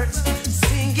birds,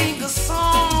 singing a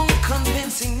song,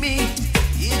 convincing me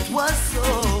it was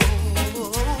so.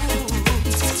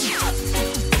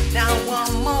 Now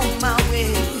I'm on my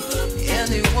way.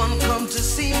 Anyone come to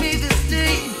see me this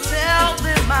day, tell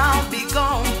them I'll be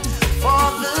gone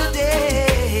for the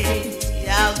day.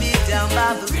 I'll be down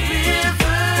by the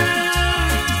river,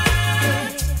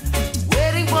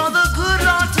 waiting for the good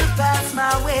Lord to pass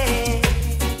my way.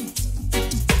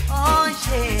 Oh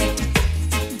yeah,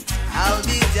 I'll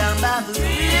be down by the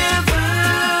river,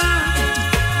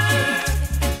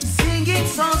 singing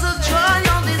songs of joy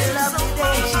on this lovely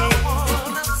day.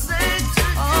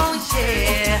 Oh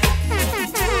yeah.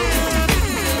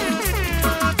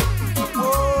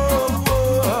 Whoa.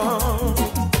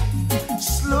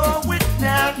 Slow it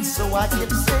down so I can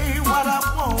say what I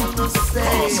want to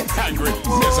say.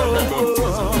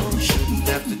 Shouldn't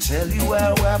have to tell you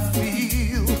how I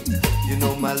feel. You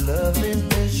know my loving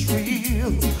is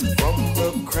real. From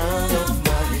the crown of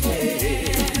my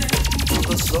head to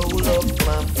the sole of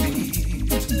my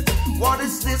feet. What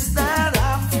is this that I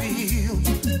feel?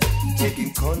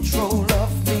 Taking control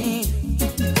of me.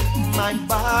 My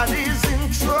body's in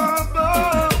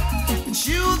trouble. It's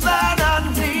you that I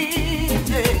need.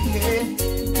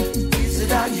 Is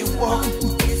it how you walk?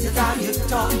 Is it how you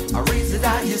talk? Or is it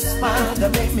how you smile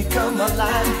that make me come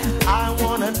alive? I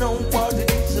wanna know what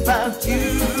it is about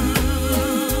you.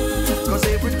 Cause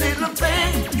every little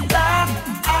thing that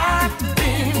I've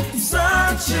been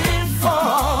searching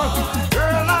for,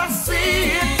 girl, I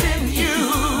see it in you.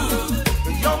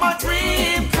 You're my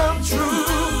dream come true.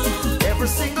 Every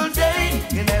single day,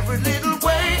 in every little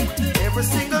way, every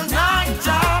single night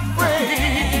I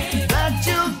pray that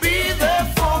you'll be there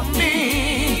for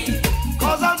me.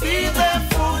 Cause I'll be there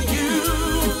for you.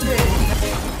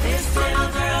 This little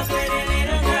girl, pretty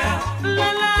little girl.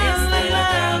 This little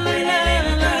girl, pretty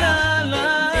little girl.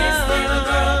 This little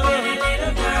girl, pretty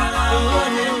little girl. I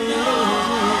wanna know.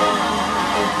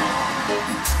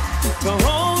 The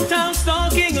whole town's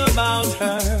talking about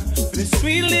her. This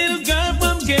sweet little girl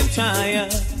from Kintyre.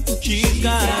 She's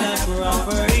got a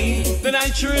property that I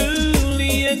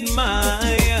truly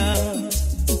admire.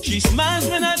 She smiles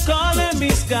when I call her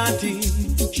Miss Scotty.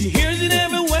 She hears it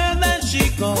everywhere that she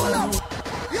goes.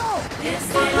 This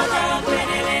little girl,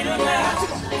 pretty little girl.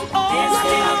 This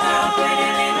little girl, pretty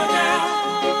little girl.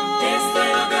 This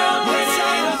little girl, pretty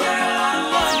little girl. I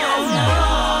wanna know.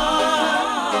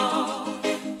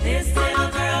 This little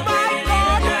girl, pretty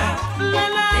little girl.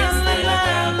 This little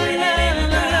girl, pretty little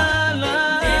girl.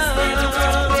 This little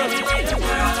girl, pretty little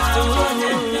girl. I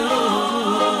wanna know.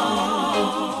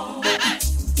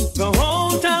 The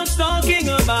whole town's talking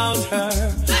about her.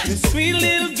 This sweet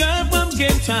little girl from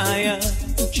Kintyre.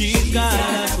 She's got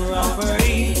a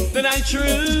property that I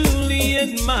truly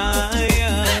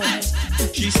admire.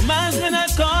 She smiles when I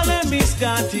call her Miss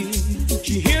Scotty.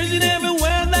 She hears it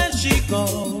everywhere that she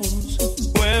goes.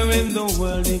 Where in the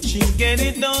world did she get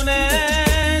it? Don't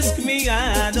ask me,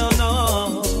 I don't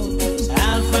know.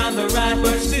 I'll find the right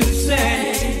words to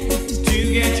say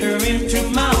to get her into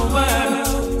my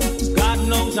world. God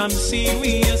knows I'm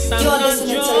serious. I'm You're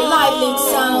listening to Live Link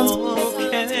Sound.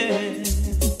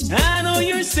 I know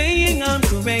you're saying I'm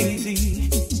crazy,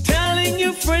 telling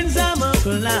your friends I'm a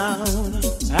clown.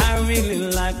 I really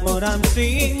like what I'm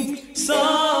seeing, so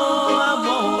I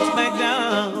won't back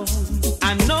down.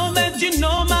 I know that you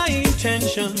know my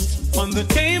intentions. On the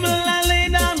table I lay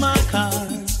down my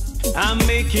card. I'm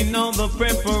making all the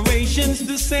preparations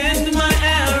to send my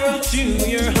arrow to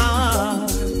your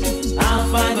heart. I'll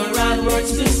find the right the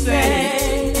words to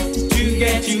say to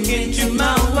get you into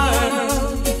my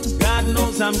world. God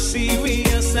knows I'm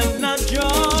serious and not joking.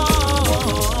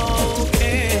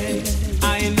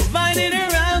 I invited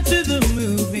her out to the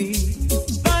movie,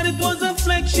 thought it was a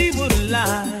flex she would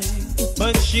like,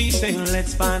 but she said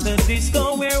let's find a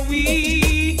disco where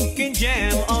we can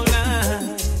jam all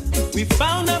night. We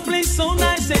found a place so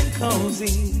nice and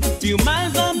cozy, few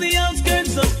miles on the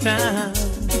outskirts of town.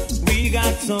 We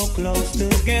got so close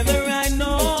together, I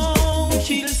know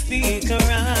she'll stick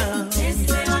around. This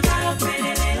little girl, pretty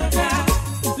little girl.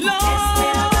 Lord,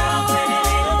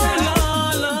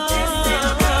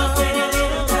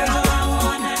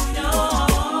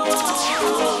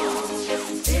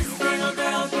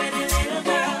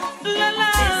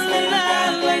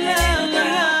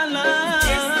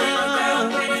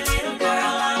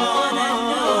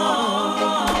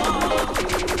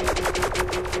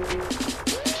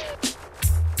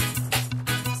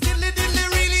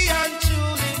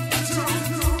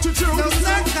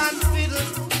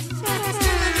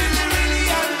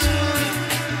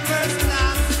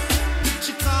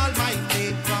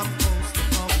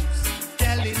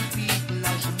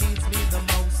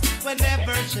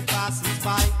 she passes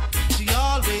by, she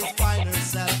always finds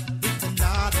herself with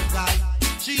another guy.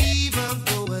 She even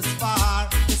goes as far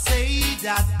to say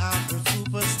that I'm her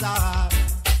superstar.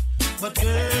 But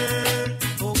girl,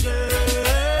 oh girl,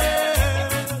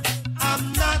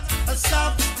 I'm not a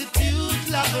substitute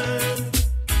lover.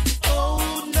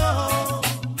 Oh no,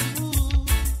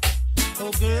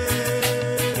 oh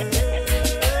girl,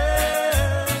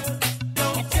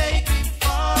 don't take me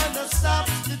for no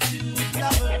substitute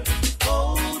lover.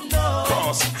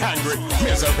 Hungry,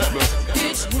 miserable.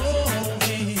 It's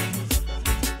growing,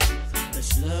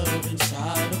 this love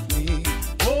inside of me.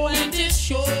 Oh, and it's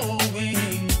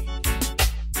showing,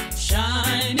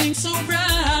 shining so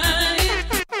bright.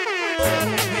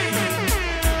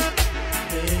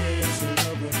 There's a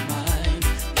love of mine.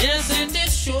 Yes, and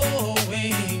it's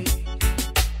showing,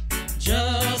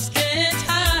 just can't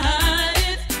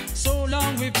hide. So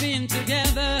long we've been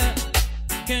together,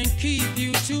 can't keep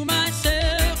you to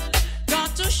myself.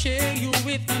 To share you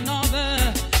with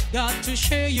another, got to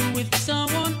share you with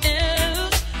someone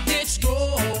else. It's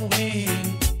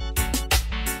growing,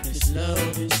 this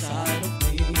love inside of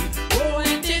me. Oh,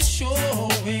 and it's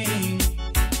showing,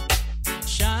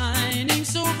 shining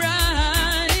so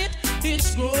bright.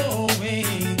 It's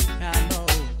growing, I know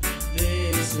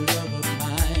this love of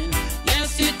mine.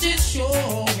 Yes, it is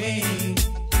showing,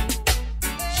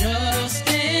 just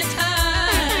in time.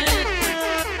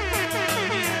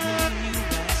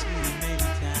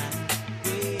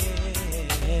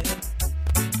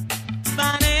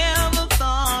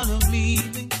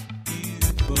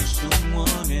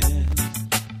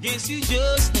 Guess you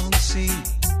just don't see.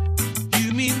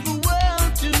 You mean the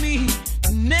world to me.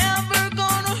 Never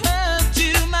gonna hurt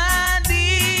you, my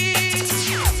dear.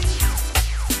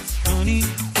 Honey,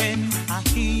 when I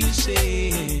hear you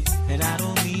say that I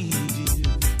don't need you,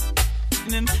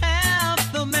 and I'm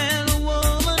half the man or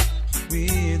woman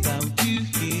without you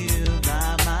here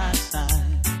by my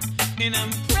side, and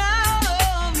I'm proud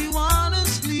of you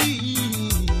honestly.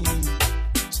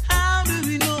 How do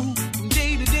we know from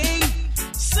day to day?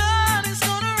 Sun is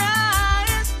gonna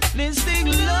rise. Let's take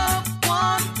love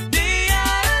one day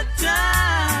at a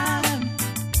time.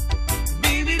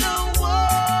 Baby, don't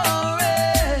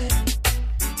worry,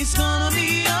 it's gonna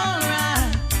be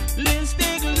alright. Let's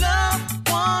take love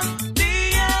one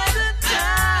day at a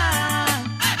time.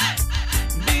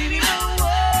 Baby, don't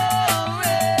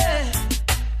worry,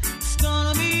 it's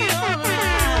gonna be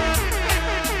alright.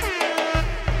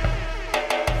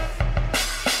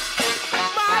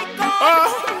 My God.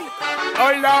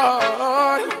 Oh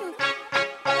Lord,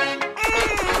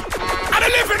 I'm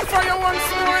living for you once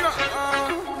more.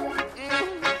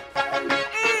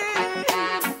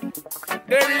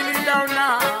 They really down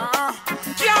now.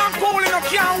 Can't cool enough,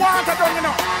 can't water down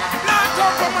enough. Not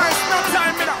compromise, no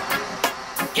time enough.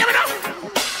 Give it up.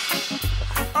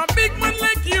 A big man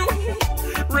like you,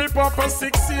 rape up a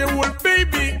 6-year-old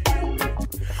baby.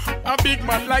 A big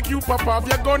man like you, Papa,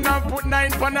 you're gonna put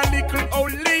 9 on a little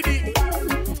old lady.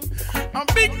 A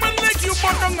big man like you,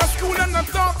 but down a school and I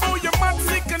talk about you man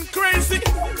sick and crazy.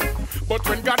 But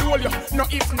when God hold you, no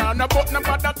if, no but, no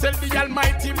bother tell the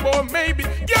Almighty, boy, maybe.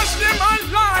 Yes, them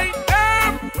and lie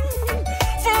them.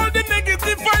 For the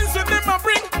negative vibes that them a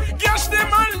bring, yes,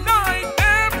 them and lie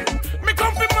them. Me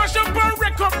come fi mash up and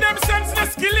wreck up them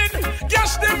senseless killing.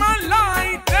 Yes, them and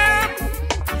lie them.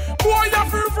 Boy, you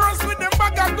reverse with them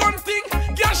bag of gun thing.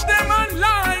 Yes, them and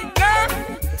lie them.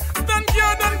 Stand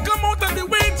guard and come out of the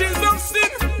wages of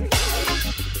sin.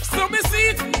 So me see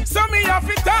it, so me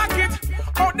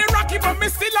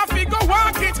still a figure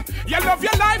walk it. You love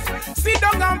your life, sit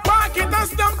down and park it, and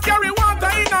stop carry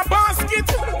water in a basket.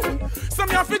 Some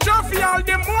you have to draw for all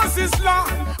the Moses law.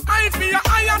 I fear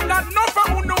I am not no for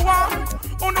who know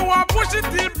what push it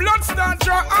till blood start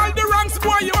draw. All the ranks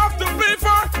boy you have to pay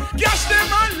for. Cash them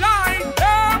online,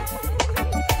 yeah.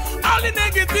 All the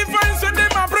negative vibes when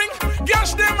them a bring,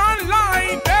 cash them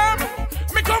online, yeah.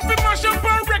 Me come fi mash up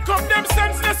and wreck up them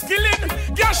senseless killing,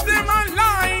 cash them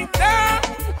online, yeah.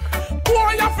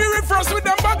 Boy you fi reverse with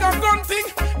them bag of gun thing,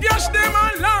 cash them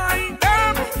online,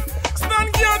 yeah.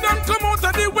 Stand guard and come out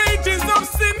of the wages of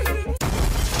sin.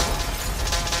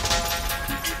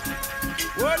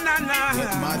 Oh na na,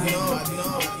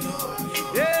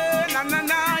 yeah na na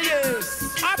na, yes.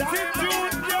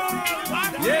 Attitude,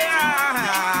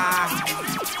 yeah.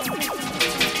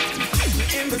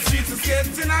 In the streets it's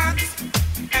getting hot,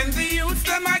 and the youths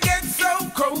them I get so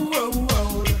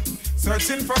cold.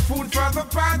 Searching for food for the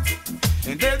pot,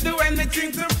 and they'll do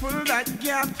anything to fill that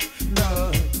gap.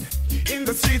 Lord, in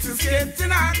the streets it's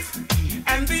getting hot,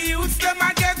 and the youths them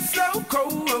I get so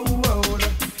cold.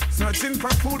 Searching for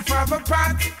food for the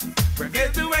pot, where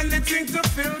they'll do anything to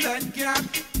fill that gap.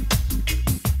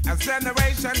 As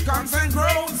generation comes and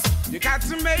grows, you got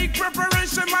to make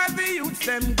preparation while the youths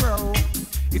them grow.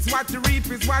 It's what you reap,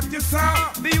 it's what you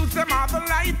sow. The youths them are the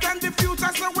light and the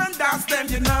future, so when that's them,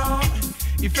 you know.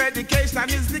 If education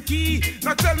is the key,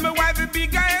 now tell me why the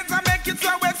big guys are make it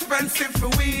so expensive for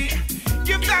we.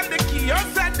 Give them the key or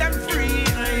set them free.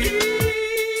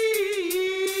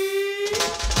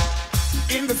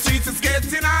 In the streets it's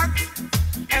getting hot,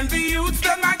 and the youths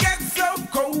them I get so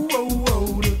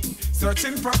cold.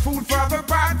 Searching for food for the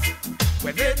pot,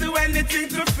 where they do anything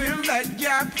to fill that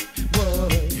gap. Boy,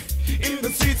 in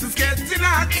the streets it's getting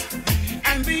hot,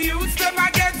 and the youths them I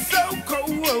get so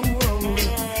cold.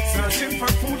 Searching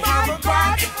for food for the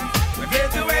pot, where they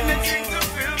do anything to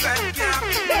fill that gap.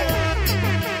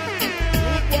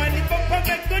 One live up and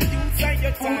make good use of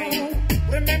your time.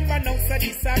 Remember now, so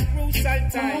this a crucial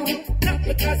time. Not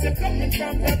because you're coming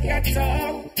from the ghetto,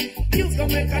 you's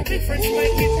gonna make a difference,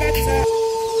 make it better.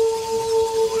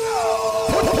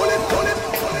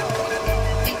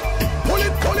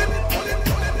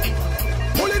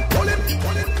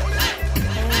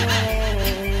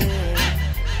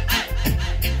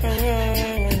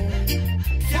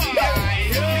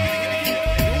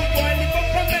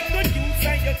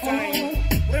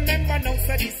 Remember now,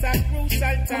 so this a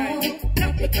crucial time.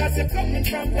 Not because you're coming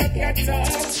from the ghetto,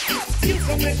 you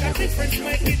can make a difference,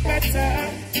 make it better.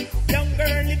 Young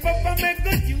girl, live up and make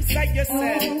good use of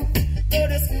yourself. Go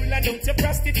to school and don't you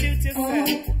prostitute yourself.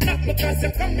 Not because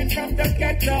you're coming from the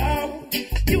ghetto,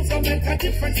 you can make a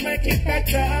difference, make it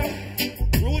better.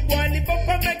 Rude boy, live up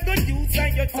and make good use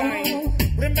of your time.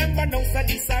 Remember now, so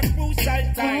this a crucial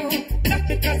time. Not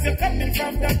because you're coming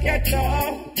from the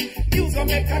ghetto, you gon'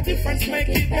 make a difference, make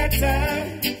it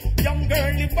better. Young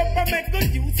girl, live up and make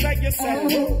good use of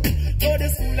yourself. Go to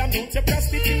school and don't you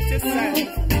prostitute yourself.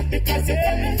 Not because you're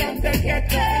coming from the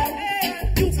ghetto,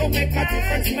 you gon' make a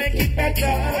difference, make it better.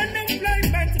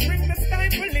 Unemployment brings the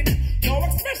stifling, no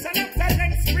expression of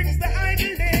talent brings the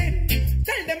idling.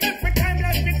 Tell them every time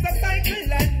life is a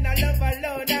cycle, and I love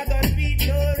alone, I got beat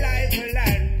no rival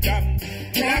and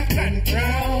black and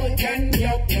proud and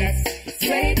helpless.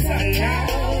 Say it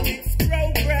aloud, it's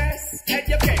progress.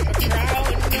 Educate the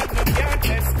crowd, not the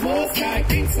can't most I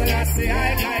think so I say I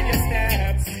guide your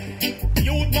steps.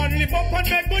 Youth man, live up and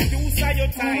make good use of your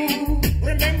time.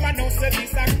 Remember now, say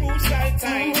this a crucial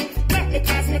time. Not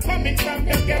because we're coming from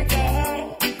the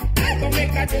ghetto, I gon'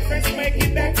 make a difference, make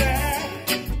it better.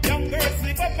 Young girls,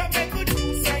 live up and make good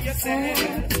use of yourself.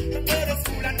 Don't go to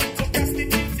school and don't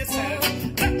prostitute yourself.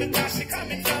 Not because she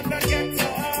coming from the ghetto,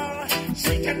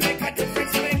 she can make a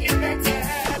difference, make it better.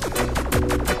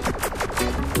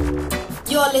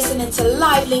 You're listening to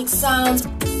Live Link Sounds.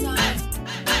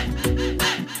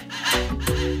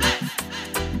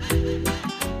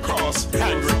 Cross,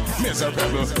 angry,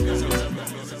 miserable.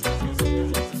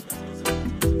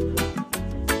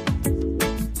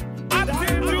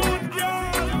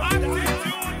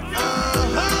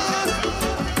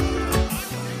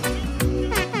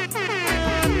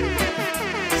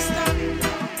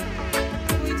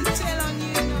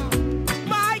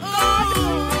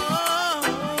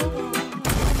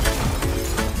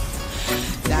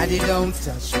 Daddy, don't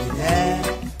touch me there.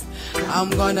 I'm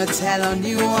gonna tell on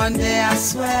you one day, I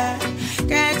swear.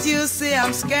 Can't you see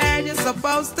I'm scared? You're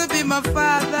supposed to be my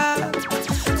father.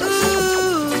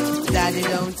 Ooh, Daddy,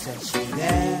 don't touch me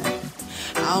there.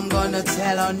 I'm gonna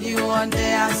tell on you one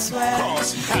day, I swear.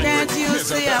 Can't you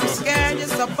see I'm scared? You're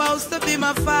supposed to be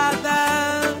my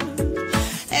father.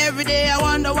 Every day I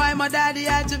wonder why my daddy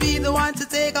had to be the one to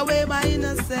take away my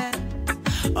innocence.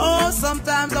 Oh,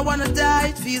 sometimes I wanna die.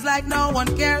 It feels like no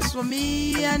one cares for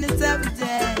me, and it's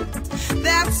evident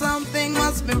that something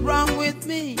must be wrong with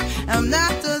me. I'm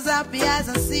not as happy as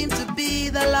I seem to be.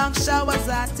 The long showers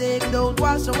I take don't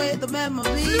wash away the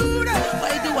memories.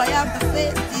 Why do I have to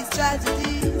face these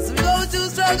tragedies? We go through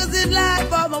struggles in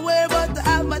life, I'm aware, but to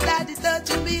have my daddy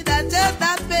touching me, that's just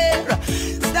not fair.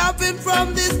 Stopping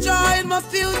from destroying my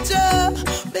future.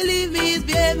 Believe me, he's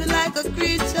behaving like a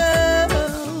creature.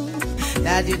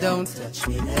 Daddy, don't touch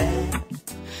me there.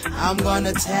 I'm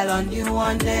gonna tell on you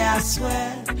one day, I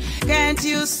swear. Can't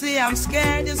you see I'm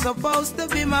scared? You're supposed to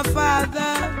be my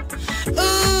father.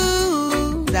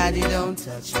 Ooh, Daddy, don't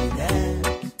touch me there.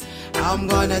 I'm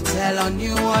gonna tell on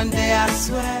you one day, I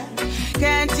swear.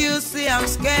 Can't you see I'm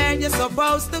scared? You're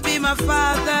supposed to be my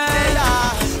father.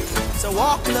 So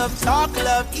walk love, talk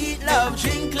love, eat love,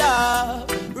 drink love.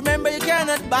 Remember you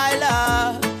cannot buy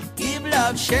love. Give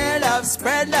love, share love,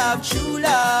 spread love, true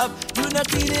love. You not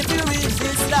clean if you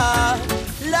resist love.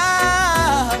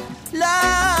 Love,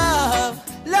 love,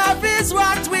 love is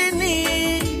what we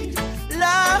need.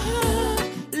 Love,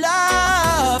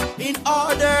 love, in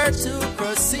order to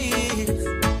proceed.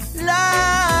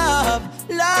 Love,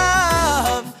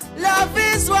 love, love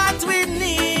is what we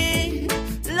need.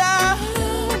 Love,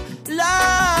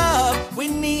 love, we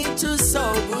need to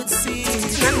sow good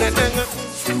seeds.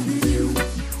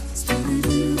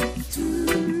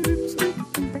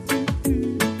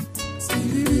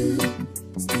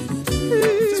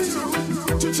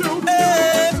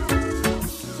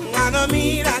 I know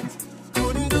me that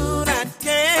couldn't do that,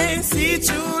 can't see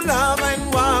true love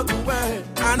and walk away.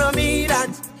 I know me that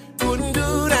couldn't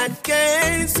do that,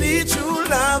 can't see true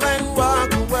love and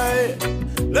walk away.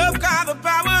 Love got the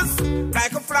powers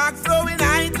like a flag flowing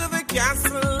high to the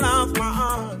castle of my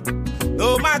heart.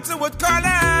 No matter what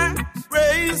color,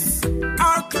 race,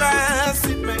 or class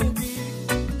it may be,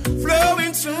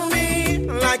 flowing through me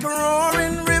like a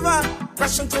roaring river,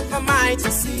 rushing to the mighty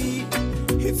sea.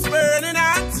 It's burning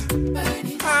hot,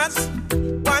 hot,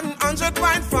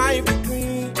 100.5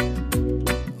 degrees.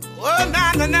 Oh,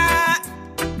 na na na.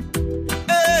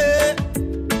 Hey.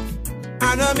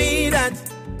 I know me that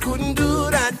couldn't do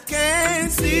that,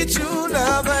 can't see true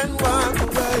love and walk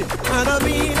away. I know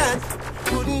me that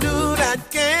couldn't do that,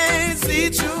 can't see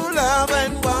true love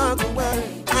and walk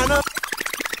away. I know.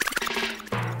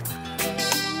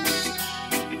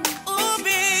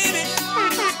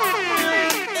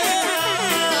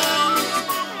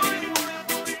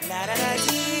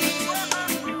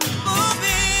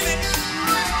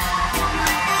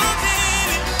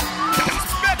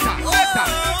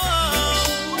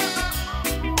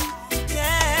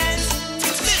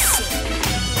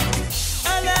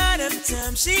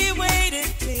 She waited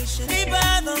patiently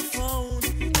by the phone,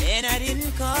 and I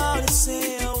didn't call to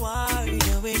say how are you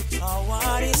doing or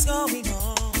what is going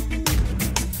on.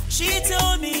 She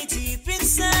told me deep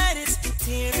inside it's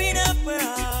tearing up her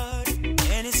heart,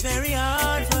 and it's very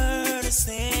hard for her to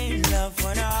stay in love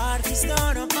when her heart is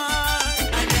torn apart.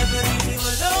 I never leave you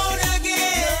alone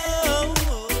again.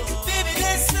 Baby,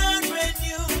 let's start brand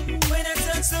new when I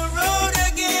touch the road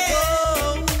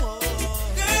again.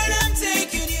 Girl, I'm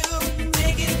taking you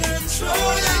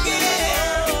control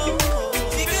again,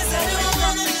 because I don't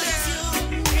wanna lose you.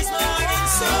 It's my heart and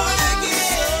soul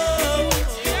again.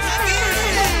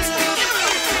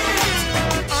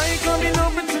 I ain't coming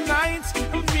over tonight.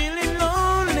 I'm feeling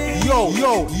lonely.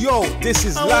 Yo, this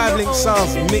is LinQ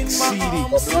Sounds Mix CD.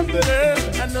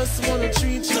 I just wanna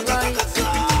treat you right.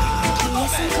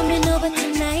 Yes, I'm coming over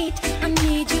tonight. I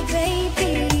need you,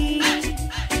 baby.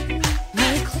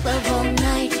 Make love all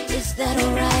night. Is that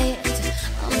alright?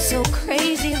 I'm so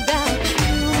crazy about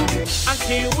you. I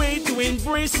can't wait to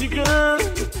embrace you, girl.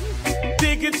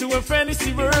 Take it to a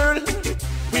fantasy world.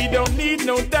 We don't need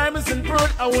no diamonds and pearl.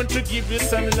 I want to give you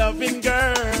some loving,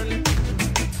 girl.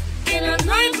 In a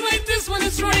night like this when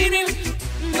it's raining,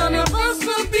 none of us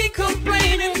will be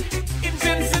complaining.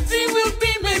 Intensity will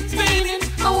be maintaining.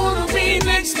 I wanna be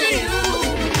next to you.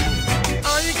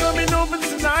 Are you coming over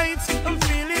tonight? I'm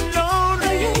feeling lonely.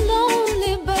 Are you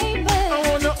lonely, baby? I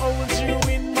wanna hold you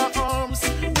in my arms,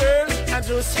 girl. I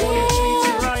just wanna treat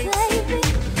you right. Baby.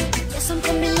 Yes, I'm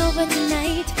coming over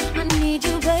tonight. I need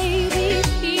you, baby.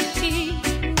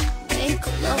 Make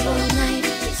love all night.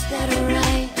 Is that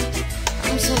alright?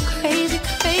 I'm so crazy,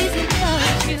 crazy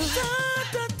about you.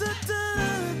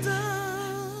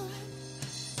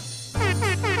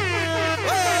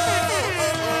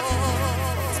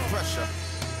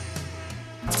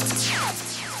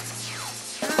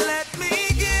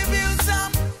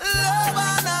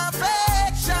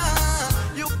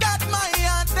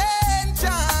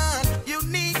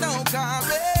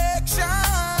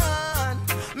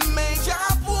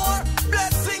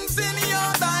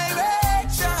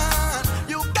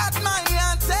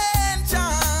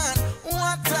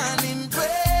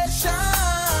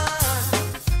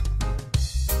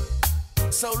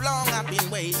 so long I've been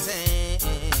waiting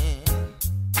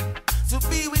to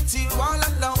be with you all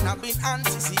alone. I've been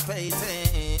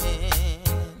anticipating.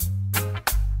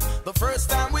 The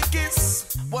first time we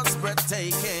kissed was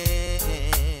breathtaking.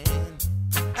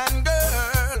 And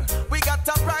girl, we got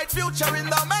a bright future in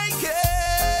the making.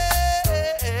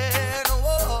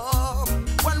 Oh,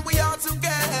 when we are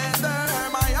together,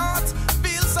 my heart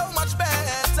feels so much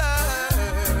better.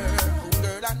 Oh,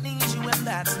 girl, I need you and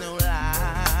that's no lie.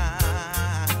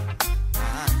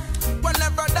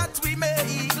 Whenever that we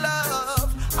make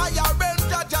love, I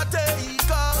arrange a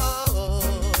take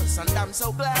us. And I'm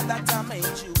so glad that I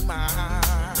made you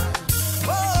mine.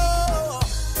 Oh,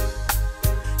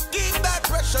 keep that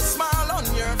precious smile on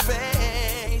your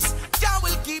face. Jah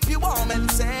will keep you warm and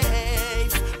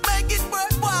safe. Make it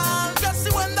worthwhile, just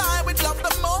you and I with love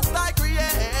the most I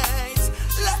create.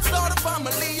 Let's start a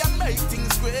family and make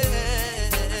things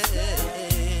great.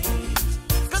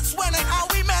 Cause when and how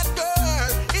we met, girl,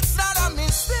 it's not a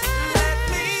mistake. Let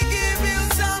me give you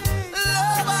some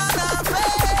love and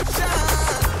affection.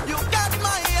 You got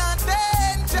my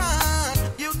attention.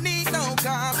 You need no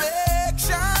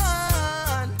correction.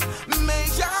 May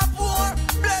Jah pour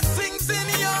blessings in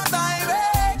your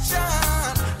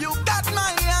direction. You got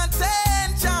my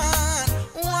attention.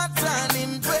 What an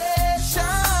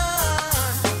impression.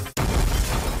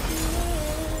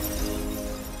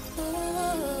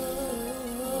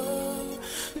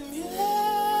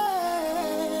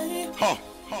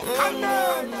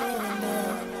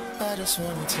 I just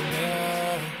want to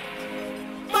know.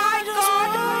 My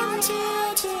God,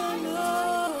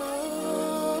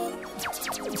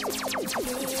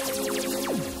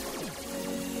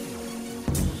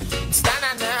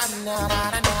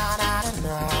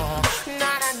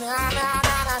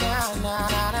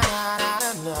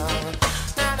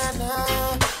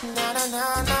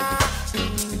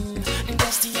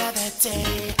 Just the other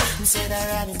day, said I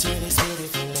ran into this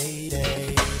beautiful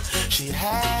lady. She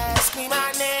asked me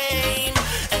my name,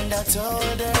 and I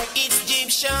told her it's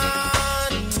Egyptian.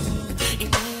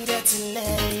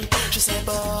 Immediately, she said,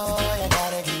 boy, I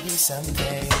gotta give you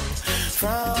something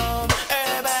from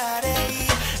her body.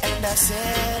 And I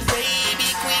said,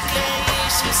 baby, quickly.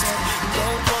 She said,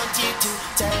 don't want you to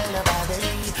tell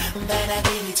nobody that I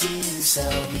give it to you so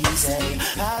easy.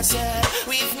 I said,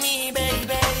 with me,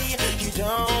 baby, you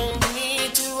don't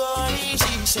need to worry.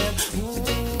 She said,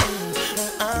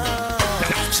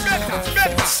 she never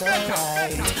felt so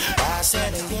right. I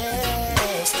said,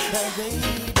 yes, baby,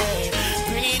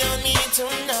 bring it on me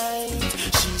tonight.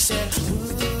 She said,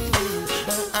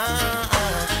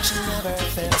 she never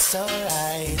felt so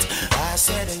right. I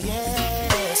said,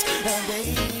 yes, baby,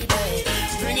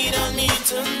 bring it on me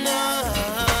tonight.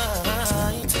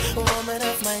 Woman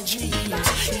of my dreams,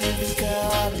 you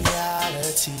become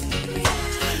reality.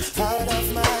 Out of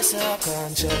my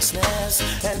subconsciousness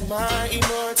and my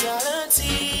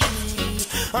immortality,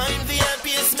 I'm the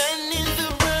happiest man in the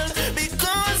world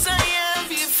because I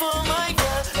have you for my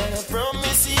girl. And I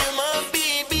promise you, my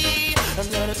baby, I'm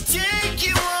gonna take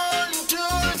you on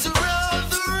tours around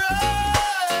the world.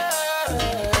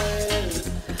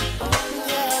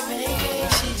 Yeah, baby,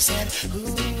 she said,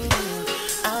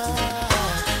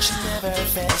 she never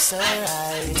felt so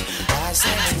right. I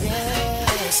said,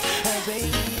 yes,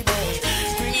 baby,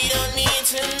 bring it on me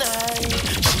tonight.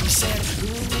 She said,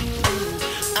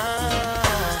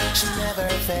 she never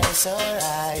felt so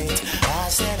right. I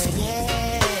said,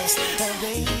 yes,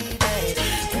 baby,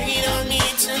 bring it on me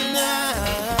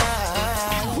tonight.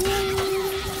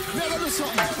 Never do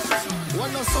something.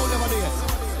 One no sound never there.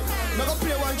 Never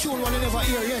play one tune one you never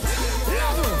hear yet.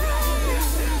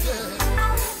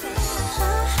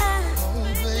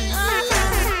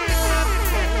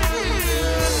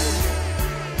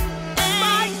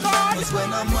 Cause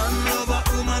when a man love a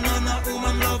woman and a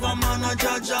woman love a man, a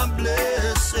judge a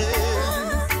blessing.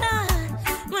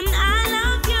 When I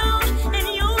love you and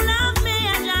you love me,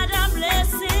 I judge a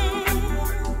blessing.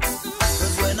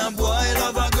 Cause when a boy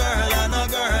love a girl and a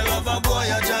girl love a boy,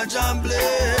 a judge a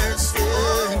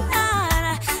blessing.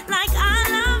 Like I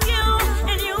love you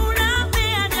and you love me,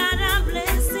 I judge a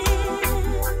blessing.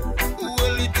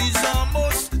 Well, it is a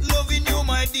must. Loving you,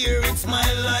 my dear, it's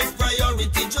my life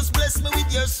priority. Just bless me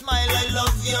with your smile, I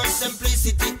love your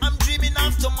simplicity. I'm dreaming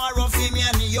of tomorrow for me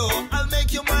and you. I'll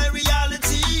make you my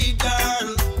reality,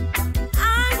 girl.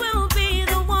 I will be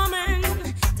the woman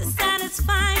to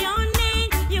satisfy your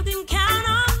need. You can count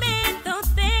on me through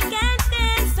thick and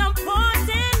thin,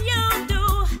 supporting you do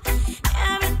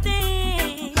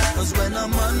everything. Cause when a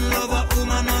man love a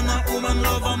woman and a woman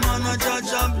love a man, a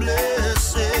judge a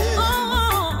blessing.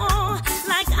 Oh,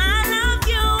 like I love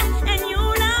you and you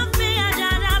love me, I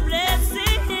judge a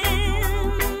blessing.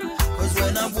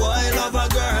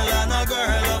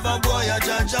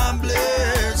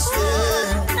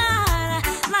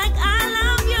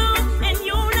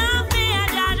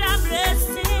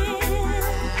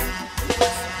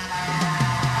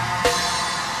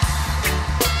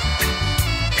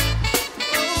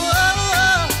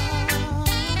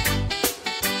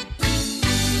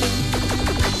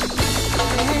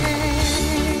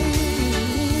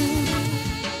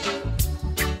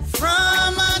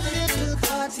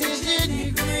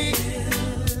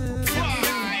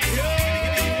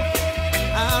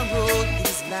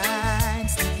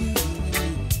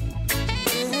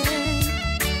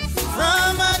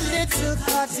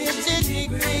 cottage in the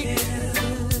grill.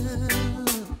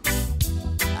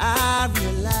 I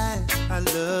realize I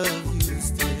love you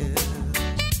still.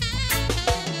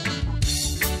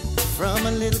 From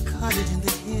a little cottage in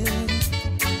the hills,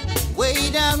 way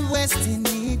down west in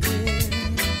the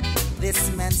grill,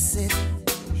 this man said,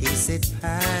 he said,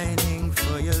 pining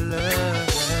for your love.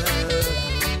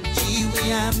 Gee,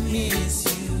 I miss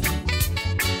you.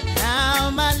 Now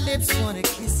my lips wanna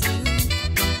kiss you.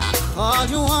 I called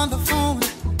you on the phone.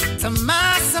 To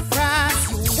my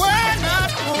surprise, you were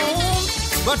not home,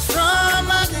 but from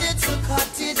a little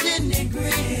cottage in the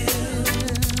grill,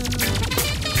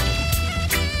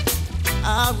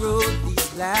 I wrote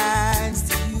these lines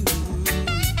to you.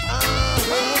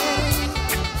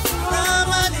 From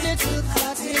a little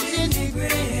cottage in the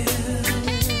grill,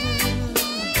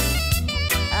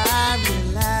 I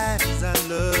realize I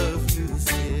love you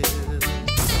still.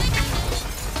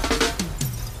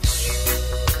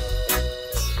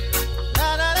 La,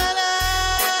 la, la, la,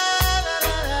 la,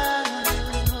 la, la.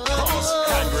 Cause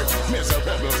angry,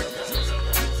 miserable.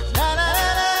 La, la, la,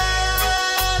 la.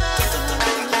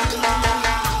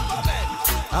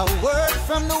 A word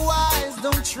from the wise,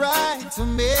 don't try to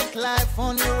make life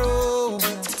on your own.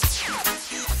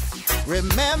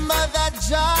 Remember that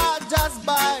Jah does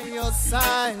by your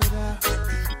side.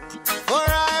 For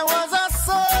I was a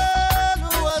soul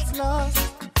who was lost,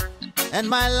 and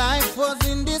my life was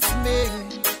in dismay.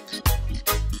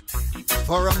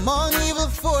 For among evil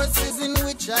forces in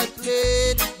which I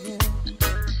played,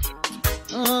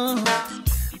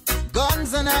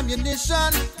 guns and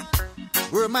ammunition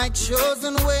were my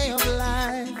chosen way of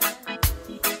life.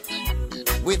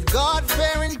 With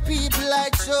God-fearing people I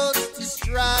chose to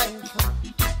strive.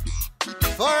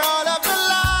 For all of the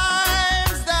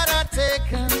lives that are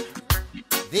taken,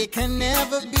 they can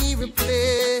never be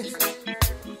replaced.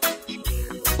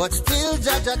 But still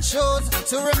Jaja chose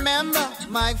to remember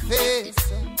my face.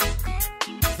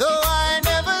 Though I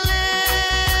never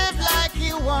lived like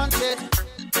he wanted,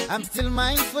 I'm still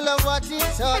mindful of what he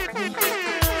taught me.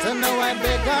 So now I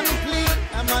beg and plead,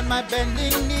 I'm on my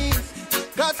bending knees.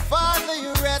 Cause Father,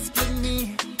 you rescued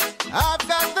me. I've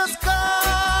got the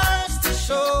scars to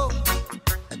show.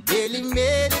 I daily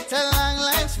made it along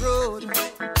life's road.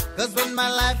 Cause when my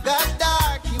life got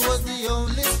dark, he was the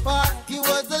only spark. He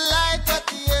was the light at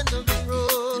the end of the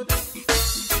road.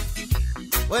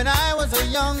 When I was a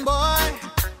young boy,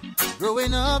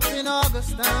 growing up in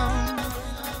Augustown,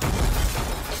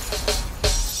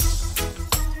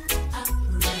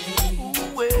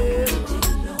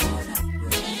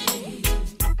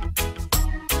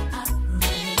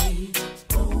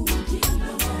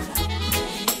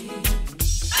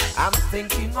 I'm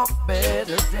thinking of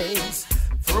better days,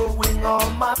 throwing all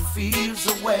my fears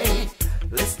away,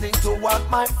 listening to what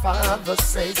my Father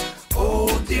says. Oh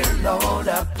dear Lord,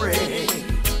 I pray.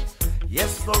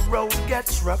 Yes, the road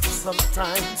gets rough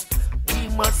sometimes. We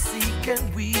must seek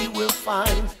and we will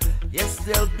find. Yes,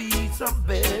 there'll be some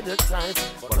better times,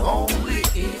 but only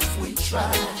if we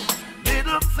try.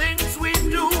 Little things we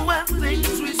do and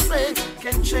things we say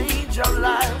can change our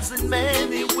lives in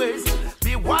many ways.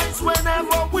 Be wise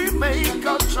whenever we make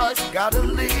a choice. Gotta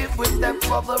live with them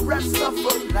for the rest of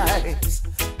our lives.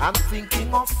 I'm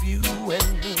thinking of you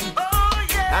and me,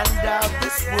 and how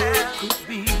this world could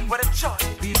be. What a choice.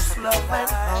 Peace, love, and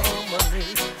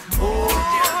harmony. Oh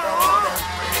dear Lord,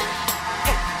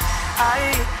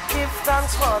 I give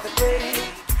thanks for the day.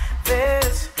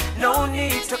 There's no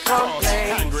need to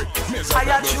complain.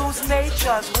 I choose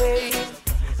nature's way.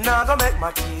 Now go make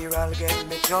my Kira get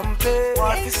me jumping.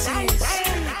 What this is,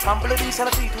 humble these and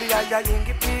the people I in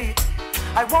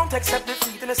I won't accept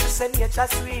defeat unless it's in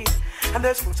nature's sweet. And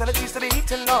there's fruits and the trees to be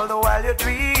eaten all the while you do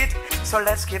it. So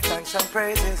let's give thanks and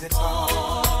praises. It's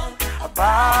all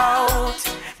about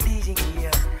being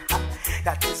here.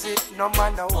 That is it, no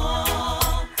matter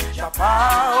what. Jump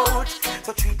out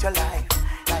to treat your life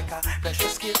like a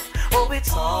precious gift. Oh,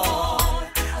 it's all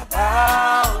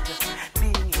about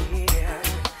being here.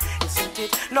 Isn't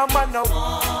it, no matter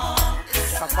what.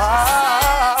 Jump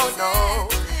out, no.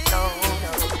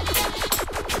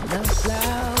 The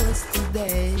flowers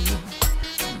today,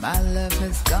 my love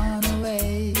has gone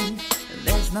away.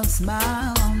 There's no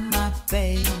smile on my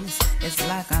face. It's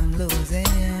like I'm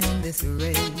losing this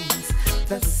race.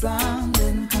 The sun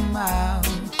didn't come out.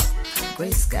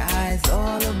 Gray skies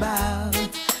all about.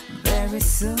 Very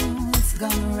soon it's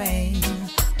gonna rain.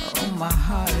 Oh, my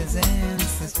heart is in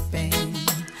such pain.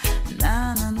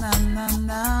 Na na na na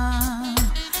na.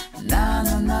 Na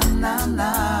na na na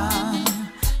na.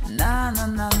 Na na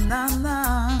na na na.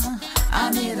 I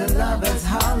need a lover's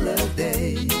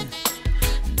holiday.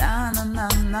 Na na na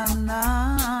na na.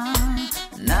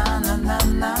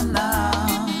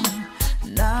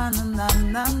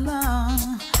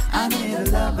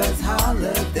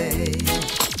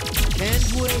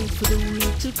 for the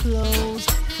week to close.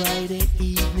 Friday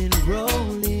evening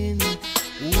rolling.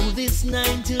 Ooh, this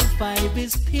 9 till 5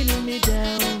 is pinning me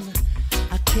down.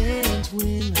 I can't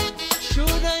win. Should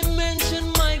I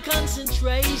mention my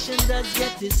concentration does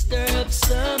get disturbed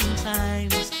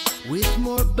sometimes with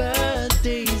more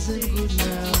birthdays and good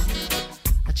now.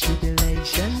 A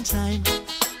tribulation time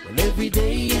when every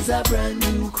day is a brand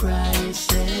new crisis.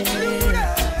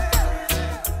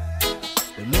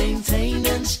 The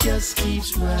maintenance just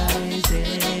keeps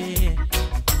rising.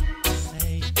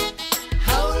 Say,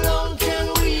 how long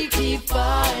can we keep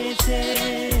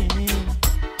fighting?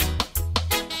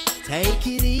 Take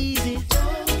it easy,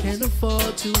 can't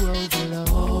afford to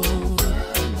overload.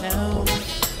 No.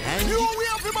 And you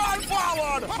will be moving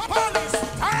forward.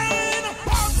 Palestine,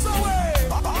 pass away.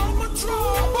 I'm a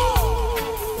trouble.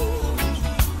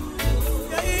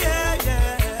 Yeah, yeah,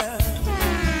 yeah.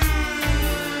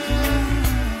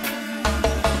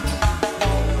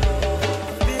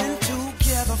 Been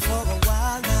together for a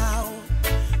while now,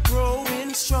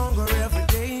 growing stronger every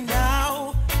day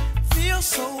now. Feel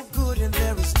so good and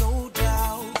there is no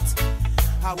doubt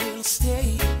I will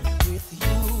stay with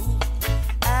you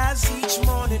as each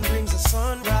morning brings a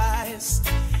sunrise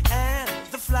and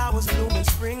the flowers bloom in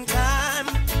springtime.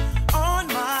 On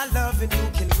my love and you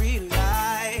can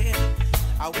rely,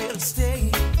 I will stay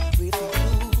with you.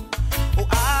 Oh,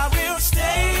 I will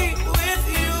stay with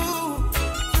you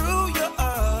through your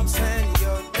ups and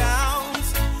your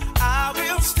downs. I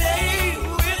will stay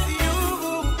with you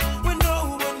when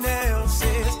no one else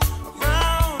is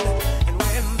around. And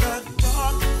when the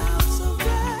dark clouds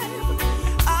arrive,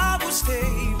 I will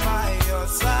stay by your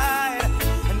side.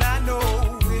 And I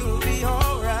know we'll be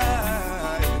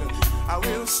alright. I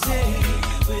will stay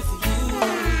with you.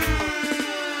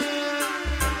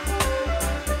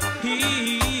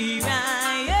 Here I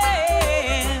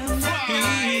am,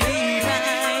 here I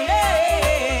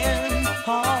am,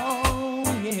 oh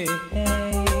yeah, here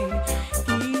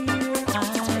I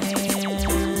am,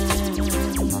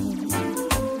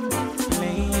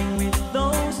 playing with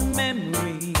those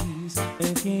memories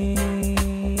again,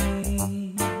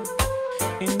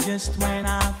 and just when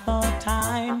I thought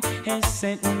time has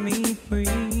set me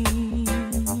free,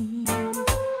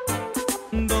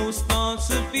 those thoughts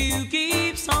of you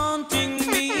keeps haunting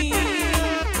me,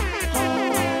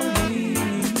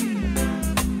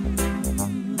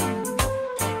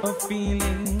 a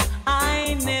feeling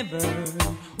I never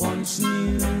once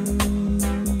knew.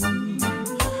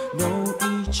 Though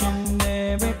each and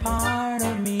every part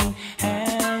of me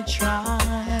had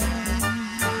tried,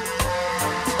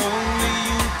 only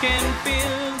you can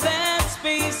fill that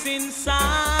space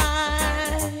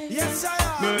inside. Yes, I am.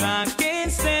 But I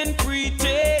can't stand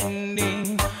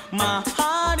pretending my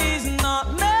heart is not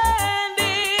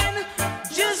mending.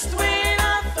 Just when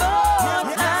I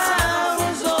thought I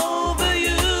was over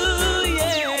you,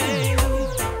 yeah.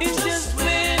 It's just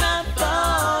when I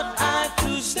thought I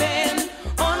could stand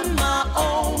on my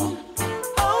own.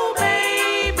 Oh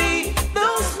baby,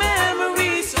 those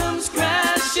memories come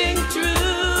crashing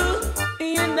through,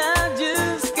 and I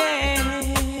just can't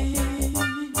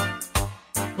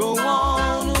go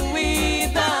on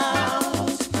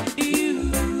without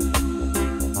you.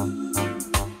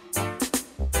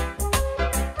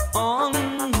 On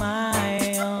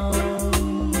my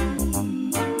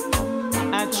own,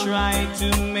 I try to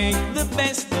make the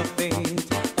best of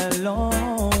it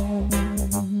alone.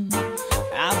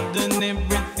 I've done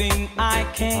everything I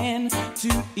can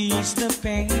to ease the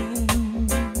pain,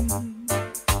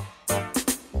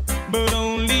 but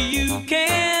only you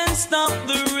can stop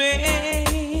the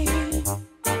rain.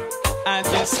 I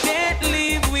just can't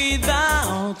live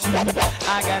without you.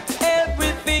 I got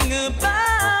everything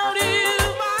about you.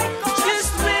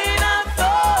 Just when I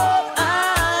thought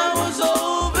I was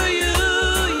over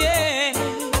you, yeah.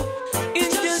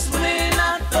 It's just when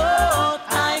I thought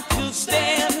I could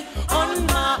stand on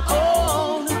my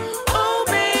own. Oh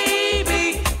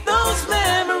baby, those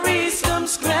memories come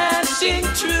crashing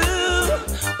through,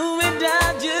 and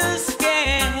I just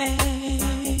can't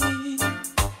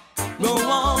go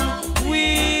on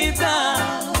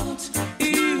without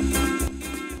you.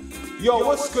 Yo,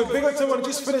 what's good? Big up to everyone.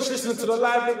 Just finished listening to the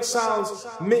Live Link Sounds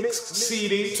mix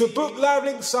CD. To book Live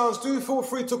Link Sounds, do feel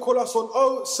free to call us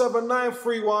on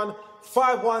 07931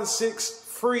 516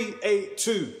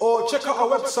 382 or check out our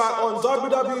website on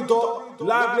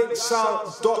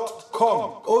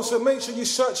www.livelinksound.com. Also, make sure you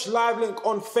search Live Link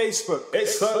on Facebook.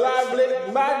 It's the Live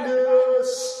Link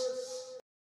Madness.